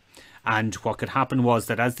 0. And what could happen was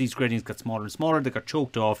that as these gradients got smaller and smaller, they got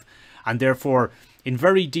choked off, and therefore in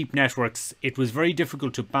very deep networks it was very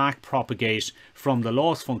difficult to back propagate from the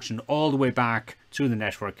loss function all the way back through the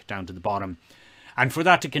network down to the bottom. And for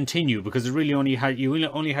that to continue, because it really only had, you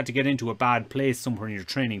only had to get into a bad place somewhere in your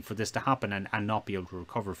training for this to happen and not be able to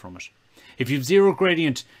recover from it. If you have 0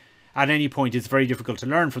 gradient at any point, it's very difficult to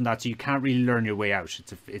learn from that, so you can't really learn your way out.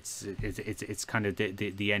 It's kind of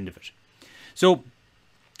the end of it. So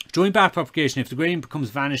during backpropagation, if the gradient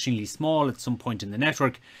becomes vanishingly small at some point in the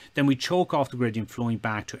network, then we choke off the gradient flowing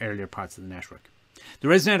back to earlier parts of the network. The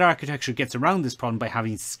ResNet architecture gets around this problem by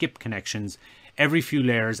having skip connections every few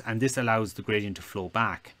layers, and this allows the gradient to flow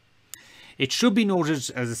back. It should be noted,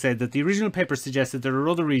 as I said, that the original paper suggested there are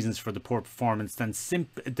other reasons for the poor performance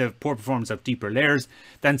of deeper layers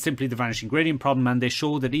than simply the vanishing gradient problem, and they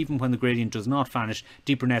show that even when the gradient does not vanish,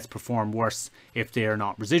 deeper nets perform worse if they are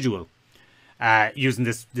not residual. Using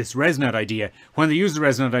this ResNet idea, when they used the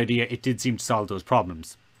ResNet idea, it did seem to solve those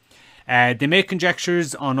problems. They make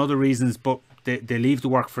conjectures on other reasons, but they leave the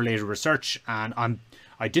work for later research, and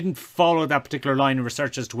I didn't follow that particular line of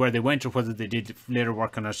research as to where they went or whether they did later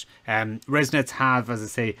work on it. ResNets have, as I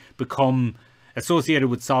say, become associated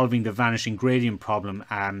with solving the vanishing gradient problem,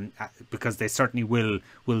 because they certainly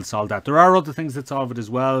will solve that. There are other things that solve it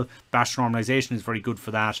as well. Batch normalization is very good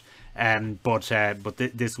for that, but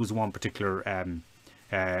this was one particular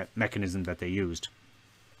mechanism that they used.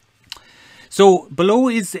 So below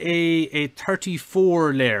is a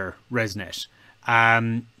 34 layer ResNet.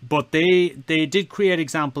 But they did create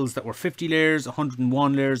examples that were 50 layers,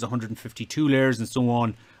 101 layers, 152 layers, and so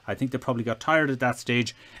on. I think they probably got tired at that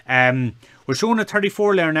stage. We're showing a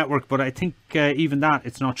 34 layer network, but I think even that,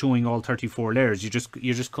 it's not showing all 34 layers. You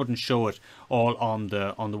just couldn't show it all on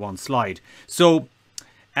the one slide. So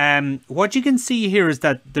what you can see here is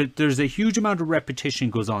that there's a huge amount of repetition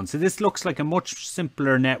goes on. So this looks like a much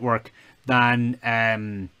simpler network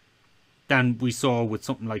than we saw with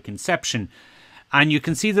something like Inception. And you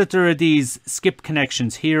can see that there are these skip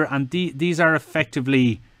connections here, and these are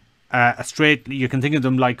effectively a straight, you can think of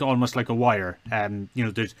them like almost like a wire. You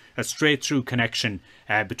know, there's a straight through connection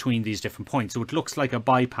between these different points. So it looks like a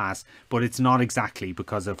bypass, but it's not exactly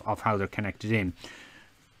because of how they're connected in.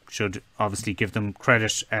 Should obviously give them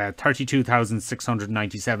credit.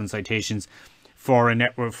 32,697 citations for a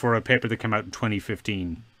network, for a paper that came out in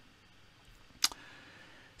 2015.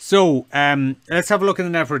 So let's have a look at the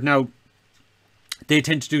network now. They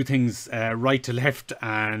tend to do things right to left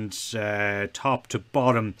and top to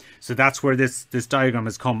bottom. So that's where this diagram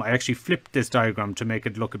has come. I actually flipped this diagram to make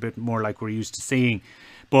it look a bit more like we're used to seeing.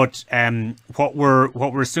 But what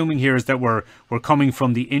we're assuming here is that we're coming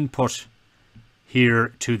from the input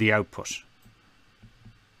here to the output.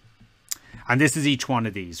 And this is each one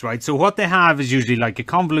of these, right? So what they have is usually like a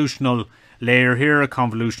convolutional layer here, a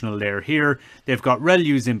convolutional layer here. They've got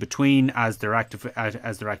ReLUs in between as their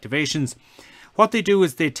activations. What they do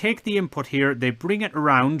is they take the input here, they bring it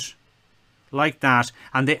around like that,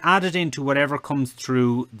 and they add it into whatever comes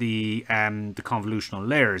through the convolutional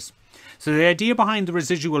layers. So the idea behind the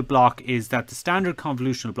residual block is that the standard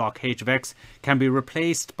convolutional block h of x can be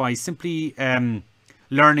replaced by simply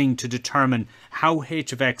learning to determine how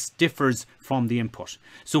h of x differs from the input.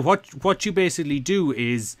 So what you basically do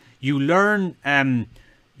is you learn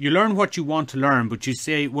what you want to learn, but you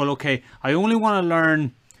say, well, okay, I only want to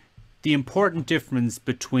learn the important difference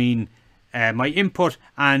between my input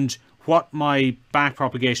and what my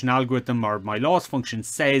backpropagation algorithm or my loss function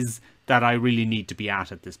says that I really need to be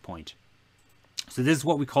at this point. So this is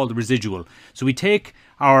what we call the residual. So we take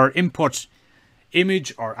our input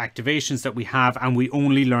image or activations that we have and we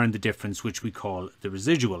only learn the difference, which we call the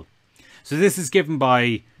residual. So this is given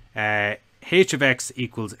by h of x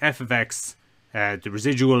equals f of x, the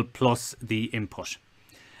residual plus the input.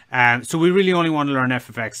 So we really only want to learn f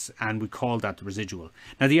of x, and we call that the residual.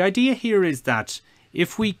 Now the idea here is that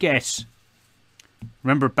if we get,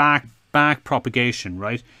 remember back propagation,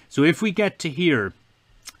 right? So if we get to here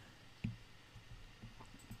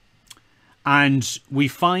and we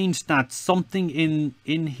find that something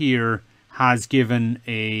in here has given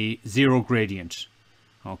a zero gradient,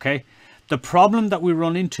 okay? The problem that we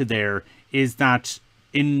run into there is that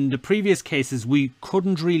in the previous cases, we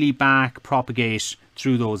couldn't really back propagate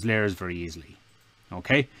through those layers very easily,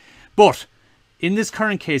 okay? But in this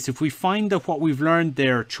current case, if we find that what we've learned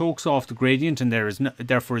there chokes off the gradient and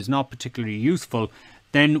therefore is not particularly useful,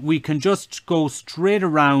 then we can just go straight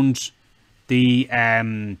around the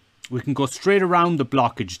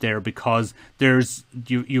blockage there, because there's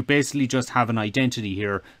you basically just have an identity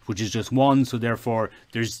here which is just 1, so therefore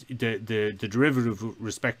there's the derivative with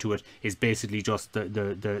respect to it is basically just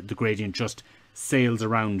the gradient just sails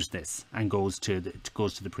around this and goes to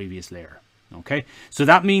the previous layer. Okay, so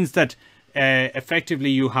that means that effectively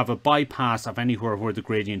you have a bypass of anywhere where the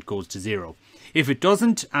gradient goes to 0. If it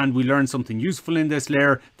doesn't, and we learn something useful in this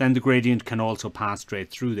layer, then the gradient can also pass straight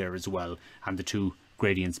through there as well, and the two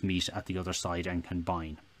gradients meet at the other side and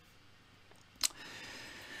combine.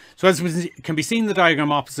 So as can be seen in the diagram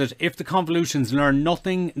opposite, if the convolutions learn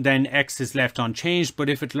nothing, then x is left unchanged, but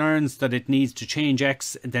if it learns that it needs to change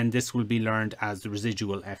x, then this will be learned as the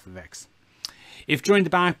residual f of x. If during the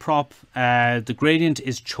backprop the gradient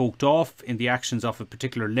is choked off in the actions of a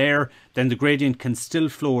particular layer, then the gradient can still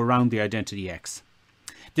flow around the identity x.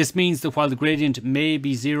 This means that while the gradient may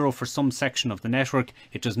be 0 for some section of the network,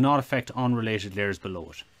 it does not affect unrelated layers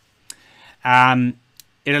below it.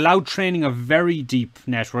 It allowed training of very deep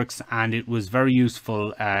networks, and it was very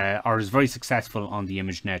useful, or was very successful on the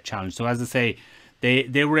ImageNet challenge. So as I say,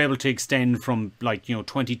 they were able to extend from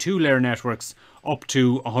 22 layer networks up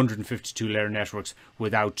to 152 layer networks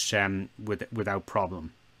without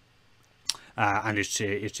problem. And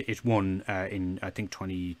it won in, I think,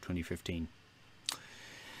 2015.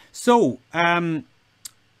 So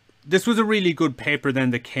this was a really good paper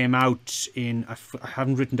then that came out in, I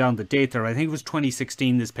haven't written down the date there, I think it was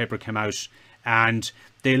 2016 this paper came out, and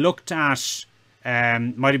they looked at,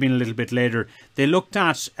 might have been a little bit later, they looked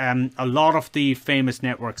at a lot of the famous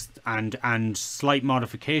networks and slight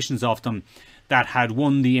modifications of them that had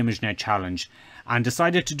won the ImageNet challenge, and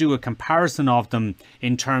decided to do a comparison of them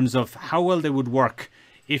in terms of how well they would work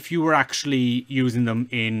if you were actually using them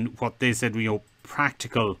in what they said,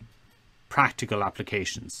 practical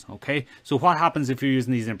applications. Okay, so what happens if you're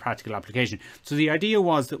using these in practical application? So the idea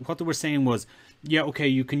was that what they were saying was, yeah, okay,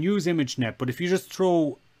 you can use ImageNet, but if you just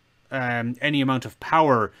throw any amount of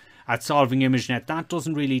power at solving ImageNet, that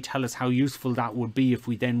doesn't really tell us how useful that would be if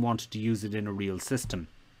we then wanted to use it in a real system.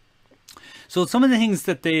 So some of the things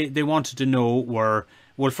that they wanted to know were,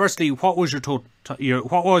 well, firstly, what was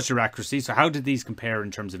your accuracy? So how did these compare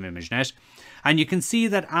in terms of ImageNet? And you can see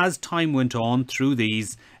that as time went on through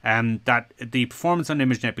these, that the performance on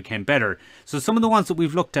ImageNet became better. So some of the ones that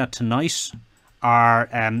we've looked at tonight are,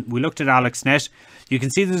 we looked at AlexNet. You can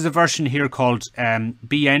see there's a version here called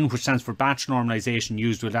BN, which stands for batch normalization,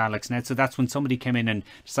 used with AlexNet. So that's when somebody came in and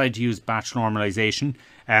decided to use batch normalization,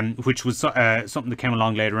 which was something that came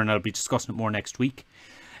along later, and I'll be discussing it more next week.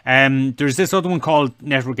 There's this other one called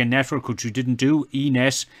Network and Network, which we didn't do,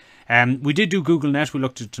 ENet. We did do GoogLeNet. We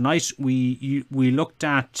looked at tonight. We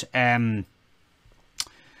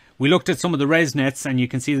looked at some of the ResNets, and you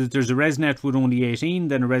can see that there's a ResNet with only 18,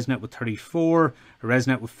 then a ResNet with 34, a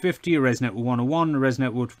ResNet with 50, a ResNet with 101, a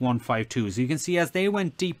ResNet with 152. So you can see as they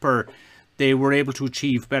went deeper, they were able to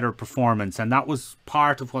achieve better performance, and that was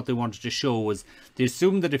part of what they wanted to show. Was they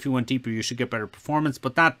assumed that if you went deeper, you should get better performance,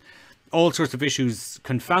 but that all sorts of issues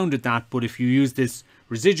confounded that. But if you use this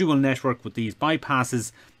residual network with these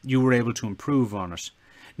bypasses, you were able to improve on it.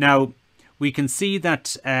 Now we can see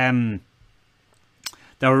that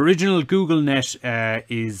the original GoogLeNet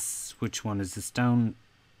is, which one is this down?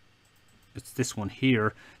 It's this one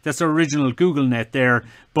here. That's our original GoogLeNet there,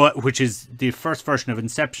 but which is the first version of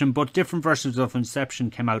Inception, but different versions of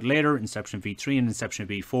Inception came out later, Inception v3 and Inception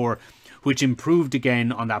v4, which improved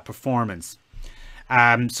again on that performance.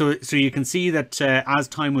 So you can see that as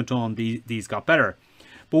time went on, these got better.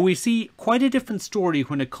 But we see quite a different story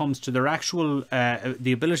when it comes to their actual,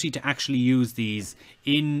 the ability to actually use these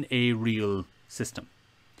in a real system.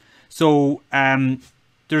 So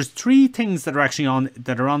there's three things that are actually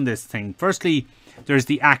on this thing. Firstly, there's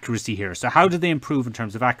the accuracy here. So how do they improve in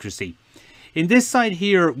terms of accuracy? In this side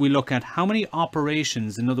here, we look at how many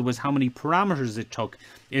operations, in other words, how many parameters it took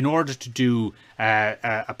in order to do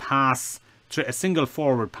a pass, a single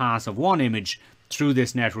forward pass of one image through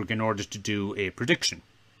this network in order to do a prediction.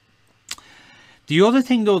 The other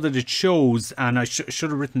thing, though, that it shows, and I should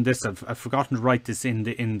have written this, I've forgotten to write this in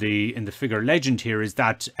the figure legend here, is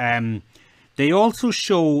that they also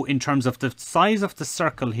show, in terms of the size of the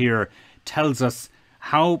circle here, tells us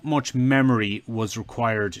how much memory was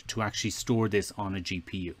required to actually store this on a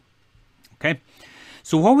GPU. Okay,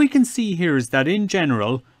 so what we can see here is that in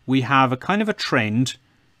general we have a kind of a trend.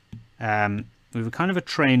 We have a kind of a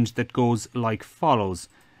trend that goes like follows.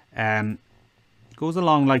 Goes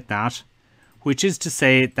along like that, which is to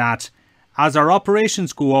say that as our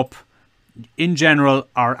operations go up, in general,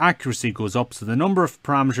 our accuracy goes up. So the number of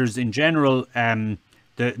parameters in general, the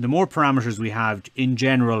more parameters we have, in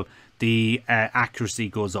general, the accuracy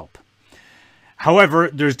goes up. However,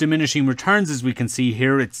 there's diminishing returns, as we can see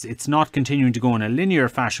here. It's not continuing to go in a linear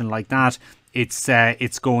fashion like that.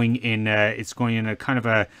 It's going in a kind of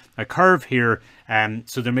a curve here,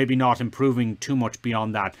 so they're maybe not improving too much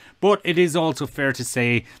beyond that. But it is also fair to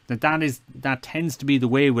say that tends to be the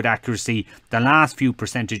way with accuracy. The last few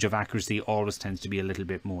percentage of accuracy always tends to be a little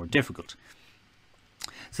bit more difficult.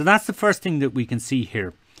 So that's the first thing that we can see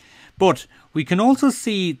here. But we can also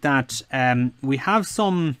see that we have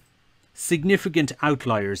some significant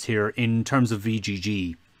outliers here in terms of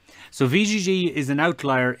VGG. So VGG is an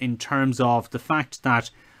outlier in terms of the fact that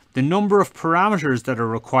the number of parameters that are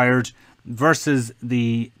required versus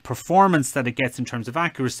the performance that it gets in terms of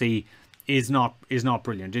accuracy is not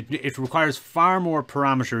brilliant. It requires far more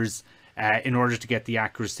parameters in order to get the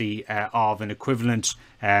accuracy of an equivalent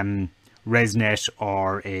ResNet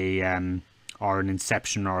or an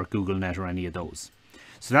Inception or GoogLeNet or any of those.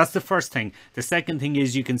 So that's the first thing. The second thing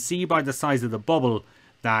is you can see by the size of the bubble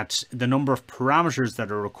that the number of parameters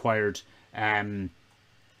that are required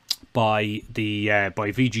by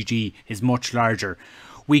VGG is much larger.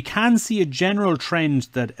 We can see a general trend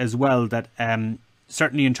that as well, that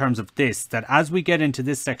certainly in terms of this, that as we get into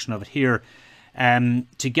this section of it here,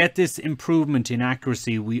 to get this improvement in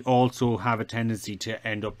accuracy, we also have a tendency to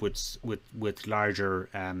end up with larger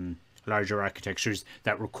architectures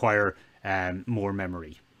that require more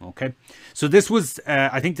memory. Okay, so this was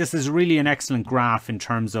I think this is really an excellent graph in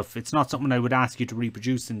terms of, it's not something I would ask you to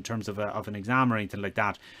reproduce in terms of an exam or anything like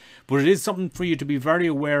that, but it is something for you to be very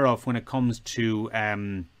aware of when it comes to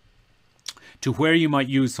where you might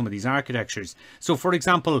use some of these architectures. So for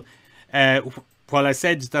example, while I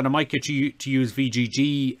said that I might get you to use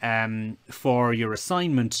VGG for your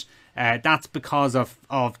assignment, that's because of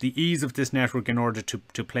the ease of this network in order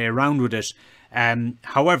to play around with it.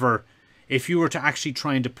 However, if you were to actually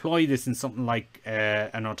try and deploy this in something like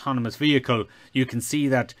an autonomous vehicle, you can see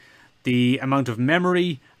that the amount of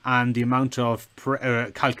memory and the amount of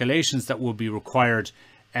calculations that would be required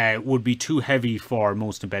would be too heavy for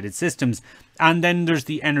most embedded systems. And then there's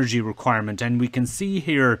the energy requirement. And we can see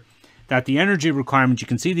here that the energy requirement, you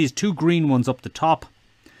can see these two green ones up the top,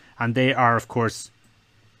 and they are, of course,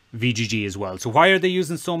 VGG as well. So why are they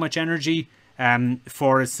using so much energy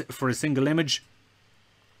for a single image?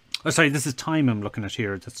 Oh, sorry, this is time I'm looking at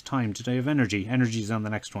here. That's time. Did I have energy? Energy is on the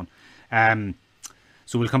next one.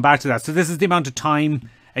 So we'll come back to that. So this is the amount of time.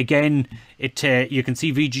 Again, you can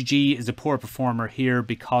see VGG is a poor performer here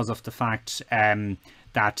because of the fact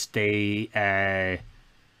that they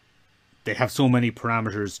have so many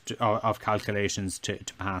parameters of calculations to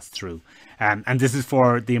pass through. And this is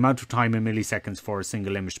for the amount of time in milliseconds for a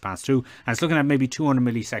single image to pass through. And it's looking at maybe 200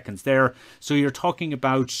 milliseconds there. So you're talking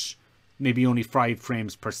about maybe only 5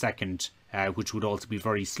 frames per second, which would also be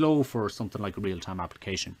very slow for something like a real-time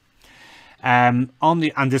application. And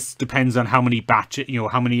this depends on how many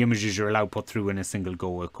how many images you're allowed put through in a single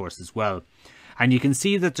go, of course, as well. And you can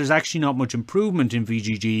see that there's actually not much improvement in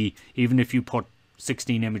VGG, even if you put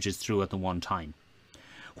 16 images through at the one time.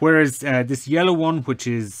 Whereas this yellow one, which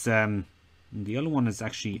is the yellow one is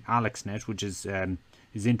actually AlexNet, which is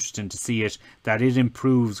interesting to see that it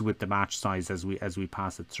improves with the batch size as we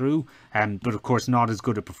pass it through, but of course not as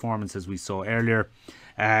good a performance as we saw earlier.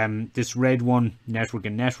 This red one, network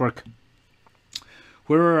and network.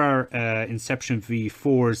 Where are our Inception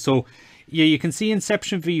v4? So yeah, you can see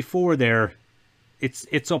Inception v4 there.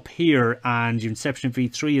 It's up here, and Inception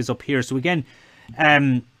v3 is up here. So again,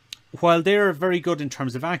 while they're very good in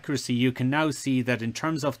terms of accuracy, you can now see that in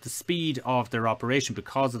terms of the speed of their operation,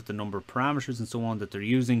 because of the number of parameters and so on that they're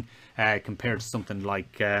using, compared to something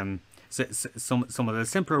like some of the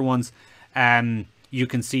simpler ones, you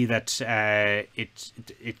can see that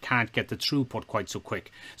it can't get the throughput quite so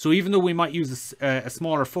quick. So even though we might use a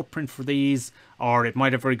smaller footprint for these, or it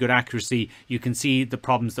might have very good accuracy, you can see the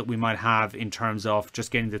problems that we might have in terms of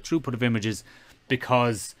just getting the throughput of images,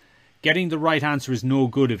 because getting the right answer is no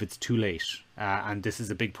good if it's too late. And this is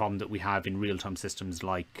a big problem that we have in real-time systems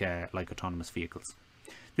like autonomous vehicles.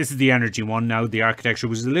 This is the energy one now, the architecture,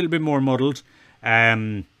 which is a little bit more muddled.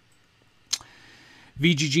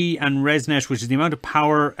 VGG and ResNet, which is the amount of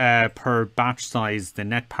power per batch size, the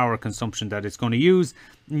net power consumption that it's going to use.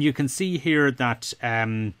 And you can see here that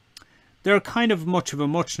they're kind of much of a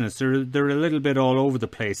muchness. They're a little bit all over the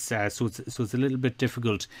place, so it's a little bit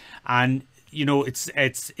difficult. And you know,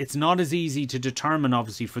 it's not as easy to determine,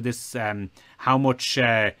 obviously, for this how much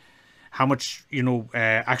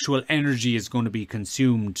actual energy is going to be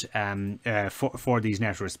consumed for these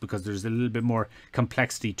networks, because there's a little bit more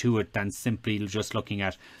complexity to it than simply just looking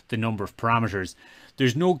at the number of parameters.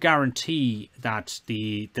 There's no guarantee that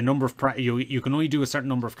the number of you can only do a certain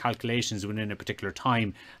number of calculations within a particular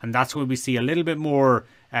time, and that's where we see a little bit more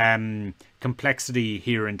complexity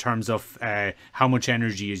here in terms of how much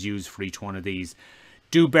energy is used for each one of these.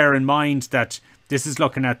 Do bear in mind that this is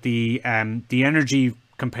looking at the energy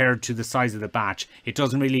compared to the size of the batch. It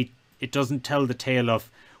doesn't tell the tale of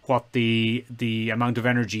what the amount of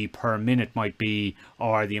energy per minute might be,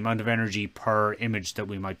 or the amount of energy per image that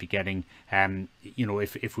we might be getting, you know,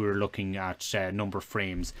 if we were looking at number of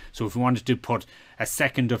frames. So if we wanted to put a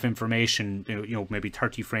second of information, you know, maybe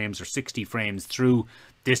 30 frames or 60 frames through,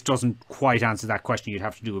 this doesn't quite answer that question. You'd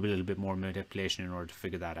have to do a little bit more manipulation in order to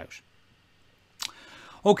figure that out.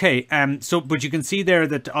 Okay, but you can see there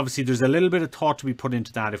that obviously there's a little bit of thought to be put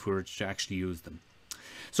into that if we were to actually use them.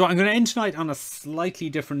 So I'm going to end tonight on a slightly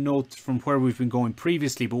different note from where we've been going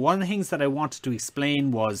previously, but one of the things that I wanted to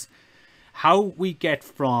explain was how we get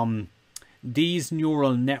from these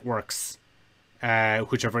neural networks,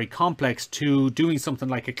 which are very complex, to doing something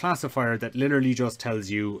like a classifier that literally just tells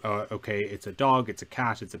you, okay, it's a dog, it's a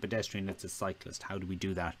cat, it's a pedestrian, it's a cyclist. How do we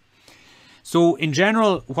do that? So in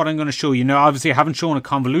general, what I'm going to show you now, obviously I haven't shown a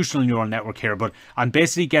convolutional neural network here, but I'm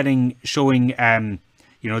basically showing,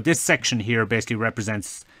 you know, this section here basically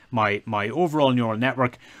represents my overall neural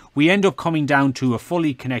network. We end up coming down to a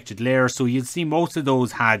fully connected layer. So you'll see most of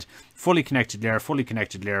those had fully connected layer, fully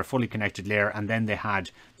connected layer, fully connected layer, and then they had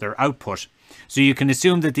their output. So you can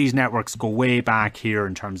assume that these networks go way back here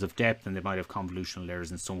in terms of depth, and they might have convolutional layers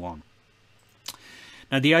and so on.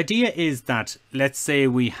 Now the idea is that, let's say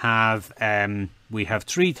we have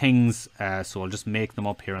three things, so I'll just make them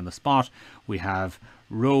up here on the spot. We have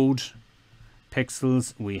road,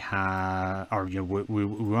 pixels, we have, or you know, we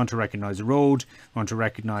want to recognize a road, we want to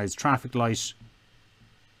recognize traffic light.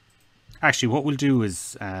 Actually, what we'll do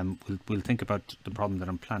is we'll think about the problem that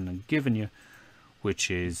I'm planning on giving you,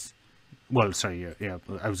 which is, well, sorry, yeah,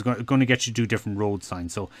 I was going to get you to do different road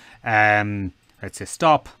signs. So let's say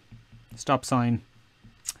stop sign,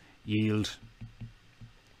 yield,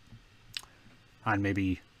 and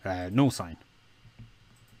maybe no sign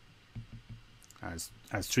as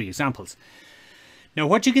three examples. Now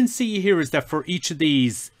what you can see here is that for each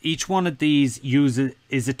one of these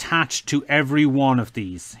is attached to every one of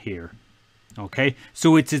these here. Okay,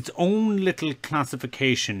 so it's its own little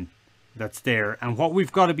classification that's there, and what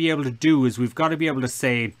we've got to be able to do is we've got to be able to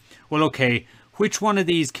say, well, okay, which one of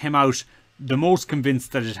these came out the most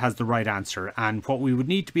convinced that it has the right answer, and what we would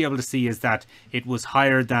need to be able to see is that it was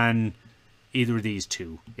higher than either of these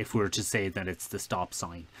two if we were to say that it's the stop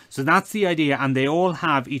sign. So that's the idea, and they all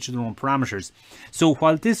have each of their own parameters. So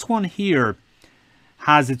while this one here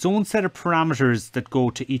has its own set of parameters that go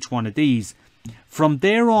to each one of these, from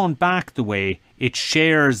there on back the way it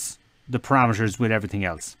shares the parameters with everything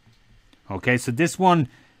else. Okay, so this one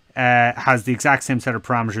has the exact same set of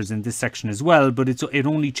parameters in this section as well, but it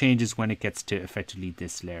only changes when it gets to effectively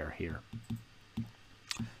this layer here.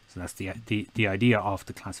 So that's the idea of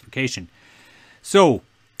the classification. So,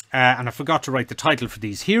 and I forgot to write the title for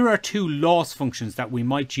these. Here are two loss functions that we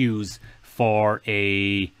might use for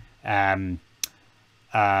a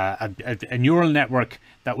neural network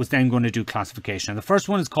that was then going to do classification. And the first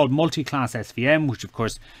one is called multi-class SVM, which of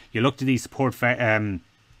course you looked at these support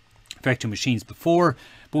vector machines before,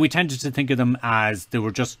 but we tended to think of them as they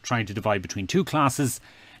were just trying to divide between two classes.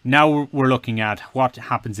 Now we're looking at what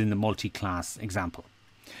happens in the multi-class example.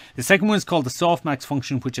 The second one is called the softmax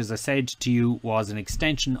function, which, as I said to you, was an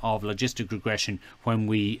extension of logistic regression when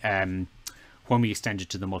we extended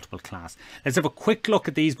to the multiple class. Let's have a quick look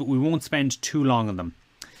at these, but we won't spend too long on them.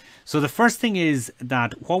 So the first thing is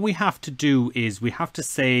that what we have to do is we have to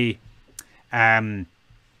say,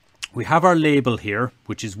 we have our label here,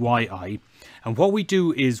 which is yi, and what we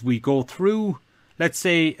do is we go through, let's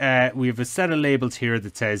say we have a set of labels here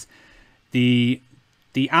that says the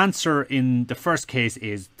answer in the first case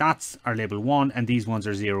is that's our label 1, and these ones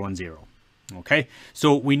are 0 and 0. Okay,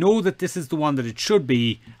 so we know that this is the one that it should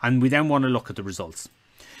be, and we then want to look at the results.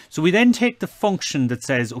 So we then take the function that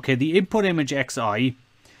says, okay, the input image xi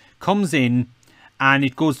comes in and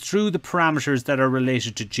it goes through the parameters that are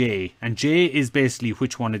related to j, and j is basically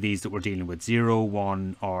which one of these that we're dealing with, 0,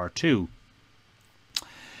 1 or 2.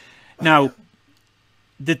 Now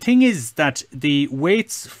the thing is that the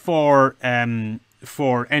weights for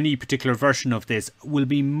any particular version of this will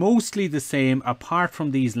be mostly the same apart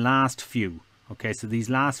from these last few. Okay, so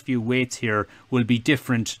these last few weights here will be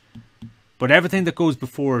different, but everything that goes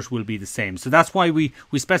before it will be the same. So that's why we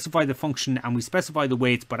specify the function and we specify the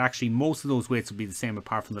weights, but actually most of those weights will be the same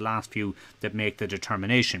apart from the last few that make the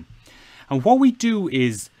determination. And what we do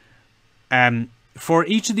is for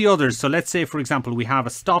each of the others, so let's say for example we have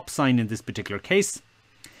a stop sign in this particular case.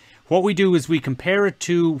 What we do is we compare it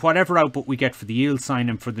to whatever output we get for the yield sign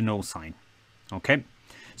and for the no sign. Okay,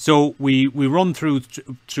 so we run through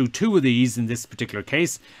two of these in this particular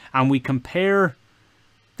case, and we compare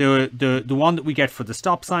the one that we get for the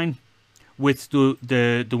stop sign with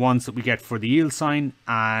the ones that we get for the yield sign,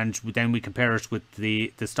 and then we compare it with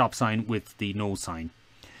the stop sign with the no sign.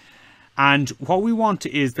 And what we want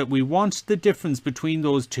is that we want the difference between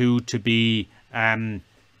those two to be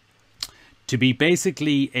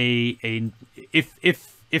basically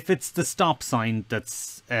if it's the stop sign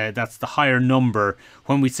that's the higher number,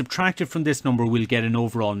 when we subtract it from this number we'll get an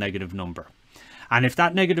overall negative number. And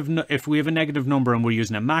if we have a negative number and we're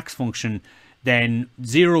using a max function, then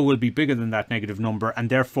 0 will be bigger than that negative number, and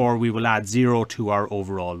therefore we will add 0 to our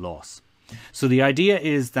overall loss. So the idea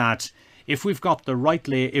is that if we've got the right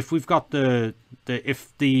if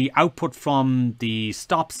the output from the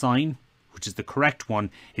stop sign, which is the correct one,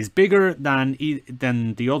 is bigger than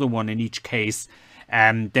the other one in each case,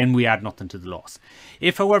 then we add nothing to the loss.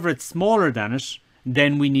 If, however, it's smaller than it,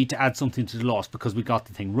 then we need to add something to the loss because we got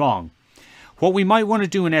the thing wrong. What we might want to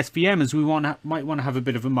do in SVM is we might want to have a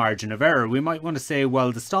bit of a margin of error. We might want to say,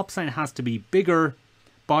 well, the stop sign has to be bigger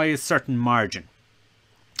by a certain margin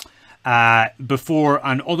before,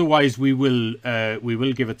 and otherwise we will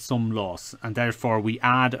give it some loss, and therefore we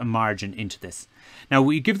add a margin into this. Now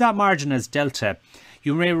we give that margin as delta.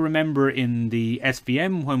 You may remember in the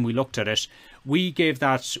SVM when we looked at it, we gave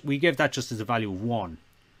that just as a value of 1.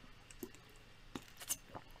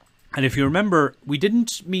 And if you remember, we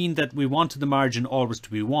didn't mean that we wanted the margin always to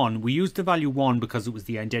be 1. We used the value 1 because it was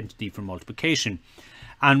the identity for multiplication.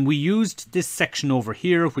 And we used this section over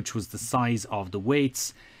here, which was the size of the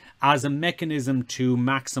weights, as a mechanism to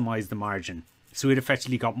maximize the margin. So it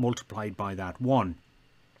effectively got multiplied by that 1.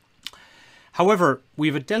 However,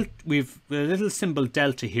 we've a little symbol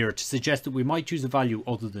delta here to suggest that we might use a value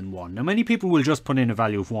other than 1. Now many people will just put in a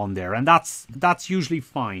value of 1 there, and that's usually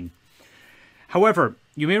fine. However,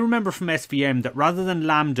 you may remember from SVM that rather than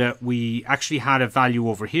lambda, we actually had a value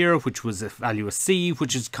over here, which was a value of c,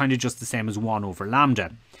 which is kind of just the same as 1 over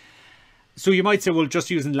lambda. So you might say, well, just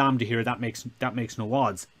using lambda here, that makes no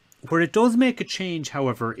odds. Where it does make a change,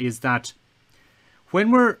 however, is that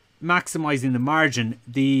when we're maximizing the margin,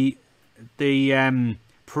 the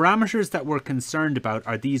parameters that we're concerned about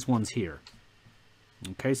are these ones here.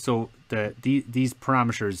 Okay, so these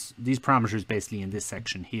parameters basically in this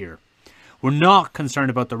section here. We're not concerned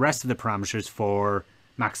about the rest of the parameters for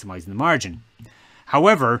maximizing the margin.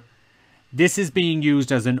 However, this is being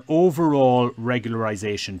used as an overall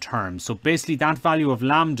regularization term. So basically that value of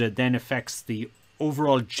lambda then affects the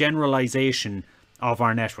overall generalization of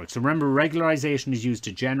our network. So remember, regularization is used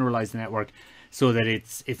to generalize the network so that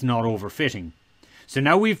it's not overfitting. So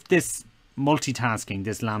now we've this multitasking,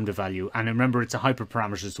 this lambda value, and remember it's a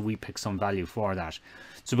hyperparameter, so we pick some value for that.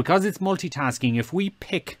 So because it's multitasking, if we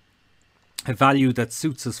pick a value that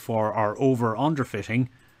suits us for our over underfitting,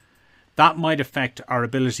 that might affect our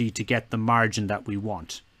ability to get the margin that we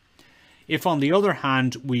want. If on the other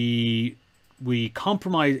hand we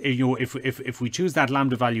compromise, if we choose that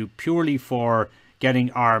lambda value purely for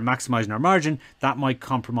maximizing our margin, that might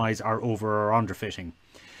compromise our over or underfitting.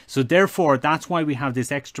 So therefore, that's why we have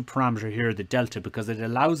this extra parameter here, the delta, because it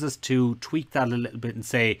allows us to tweak that a little bit and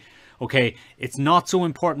say, okay, it's not so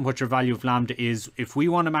important what your value of lambda is. If we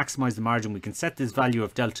want to maximize the margin, we can set this value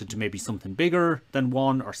of delta to maybe something bigger than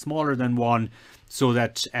 1 or smaller than 1, so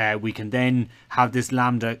that we can then have this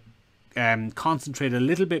lambda concentrate a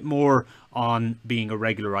little bit more on being a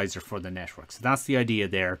regularizer for the network. So that's the idea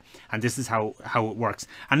there, and this is how it works.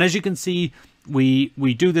 And as you can see,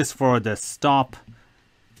 we do this for the stop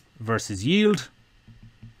versus yield,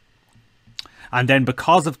 and then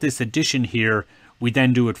because of this addition here, we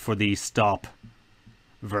then do it for the stop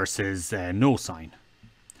versus no sign.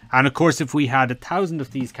 And of course, if we had 1,000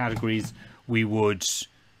 of these categories, we would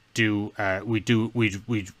do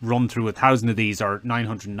we'd run through 1,000 of these, or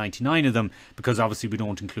 999 of them, because obviously we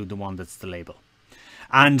don't include the one that's the label.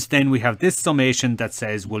 And then we have this summation that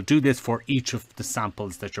says we'll do this for each of the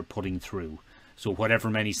samples that you're putting through. So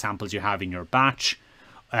whatever many samples you have in your batch,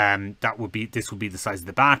 this would be the size of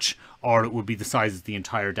the batch, or it would be the size of the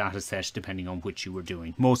entire data set, depending on which you were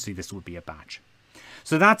doing. Mostly this would be a batch.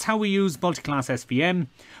 So that's how we use multi-class SVM.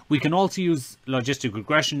 We can also use logistic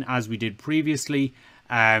regression, as we did previously,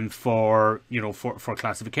 for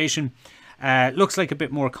classification. Looks like a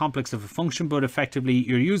bit more complex of a function, but effectively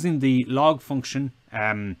you're using the log function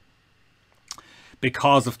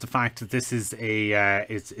because of the fact that this is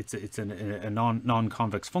a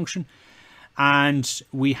non-convex function. And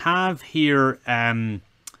we have here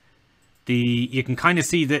you can kind of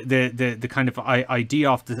see the kind of idea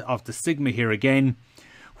of the sigma here again,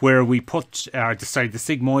 where we put the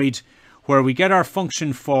sigmoid, where we get our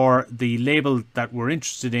function for the label that we're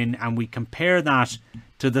interested in, and we compare that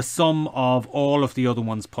to the sum of all of the other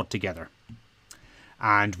ones put together.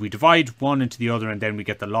 And we divide one into the other, and then we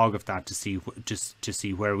get the log of that to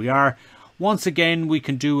see where we are. Once again, we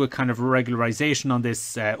can do a kind of regularization on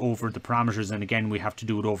this over the parameters, and again we have to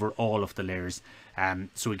do it over all of the layers.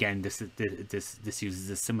 So again, this uses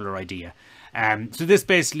a similar idea. So this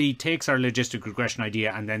basically takes our logistic regression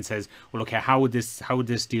idea and then says, well, okay, how would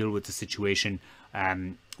this deal with the situation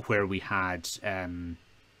where we had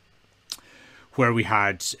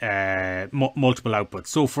multiple outputs?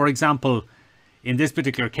 So for example, in this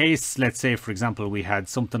particular case, let's say for example we had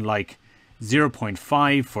something like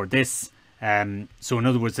 0.5 for this. So in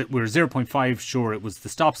other words, we're 0.5 sure it was the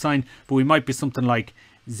stop sign, but we might be something like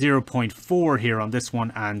 0.4 here on this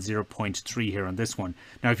one and 0.3 here on this one.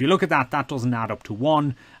 Now if you look at that, that doesn't add up to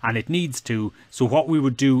 1, and it needs to. So what we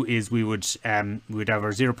would do is we would have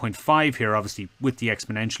our 0.5 here, obviously with the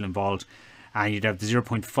exponential involved, and you'd have the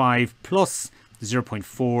 0.5 plus the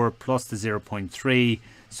 0.4 plus the 0.3,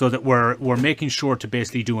 so that we're making sure to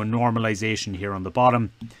basically do a normalization here on the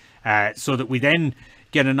bottom, so that we then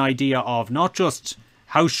get an idea of not just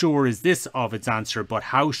how sure is this of its answer, but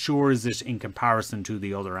how sure is it in comparison to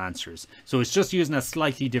the other answers. So it's just using a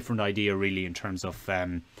slightly different idea really in terms of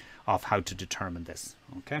how to determine this.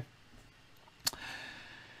 Okay.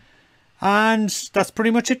 And that's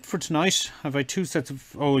pretty much it for tonight. I've had 2 sets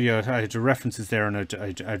of, oh yeah, I had the references there, and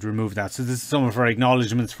I'd remove that. So this is some of our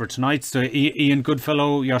acknowledgements for tonight. So Ian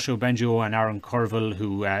Goodfellow, Yoshua Benjo, and Aaron Corville,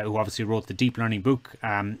 who obviously wrote the deep learning book,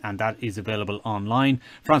 and that is available online.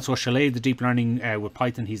 Francois Chalet, the deep learning with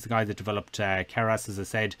Python, he's the guy that developed Keras, as I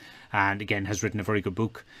said, and again has written a very good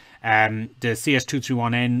book. The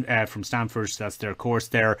CS231N from Stanford, that's their course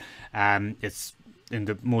there. It's in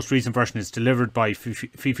the most recent version is delivered by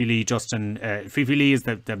Fifi Lee. Fifi Lee is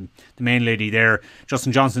the main lady there.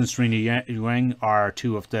 Justin Johnson and Serena Yuang are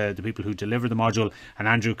 2 of the people who deliver the module, and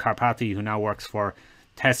Andrew Karpathy, who now works for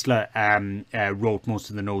Tesla wrote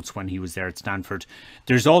most of the notes when he was there at Stanford.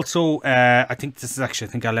 There's also, I think this is actually,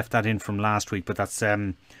 I think I left that in from last week, but that's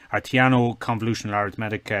Artiano convolutional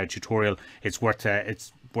arithmetic tutorial. It's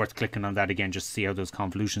worth clicking on that again just to see how those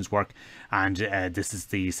convolutions work. And this is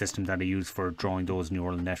the system that I use for drawing those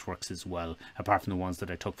neural networks as well, apart from the ones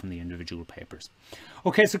that I took from the individual papers.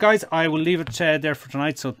 Okay, so guys, I will leave it there for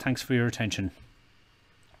tonight. So thanks for your attention.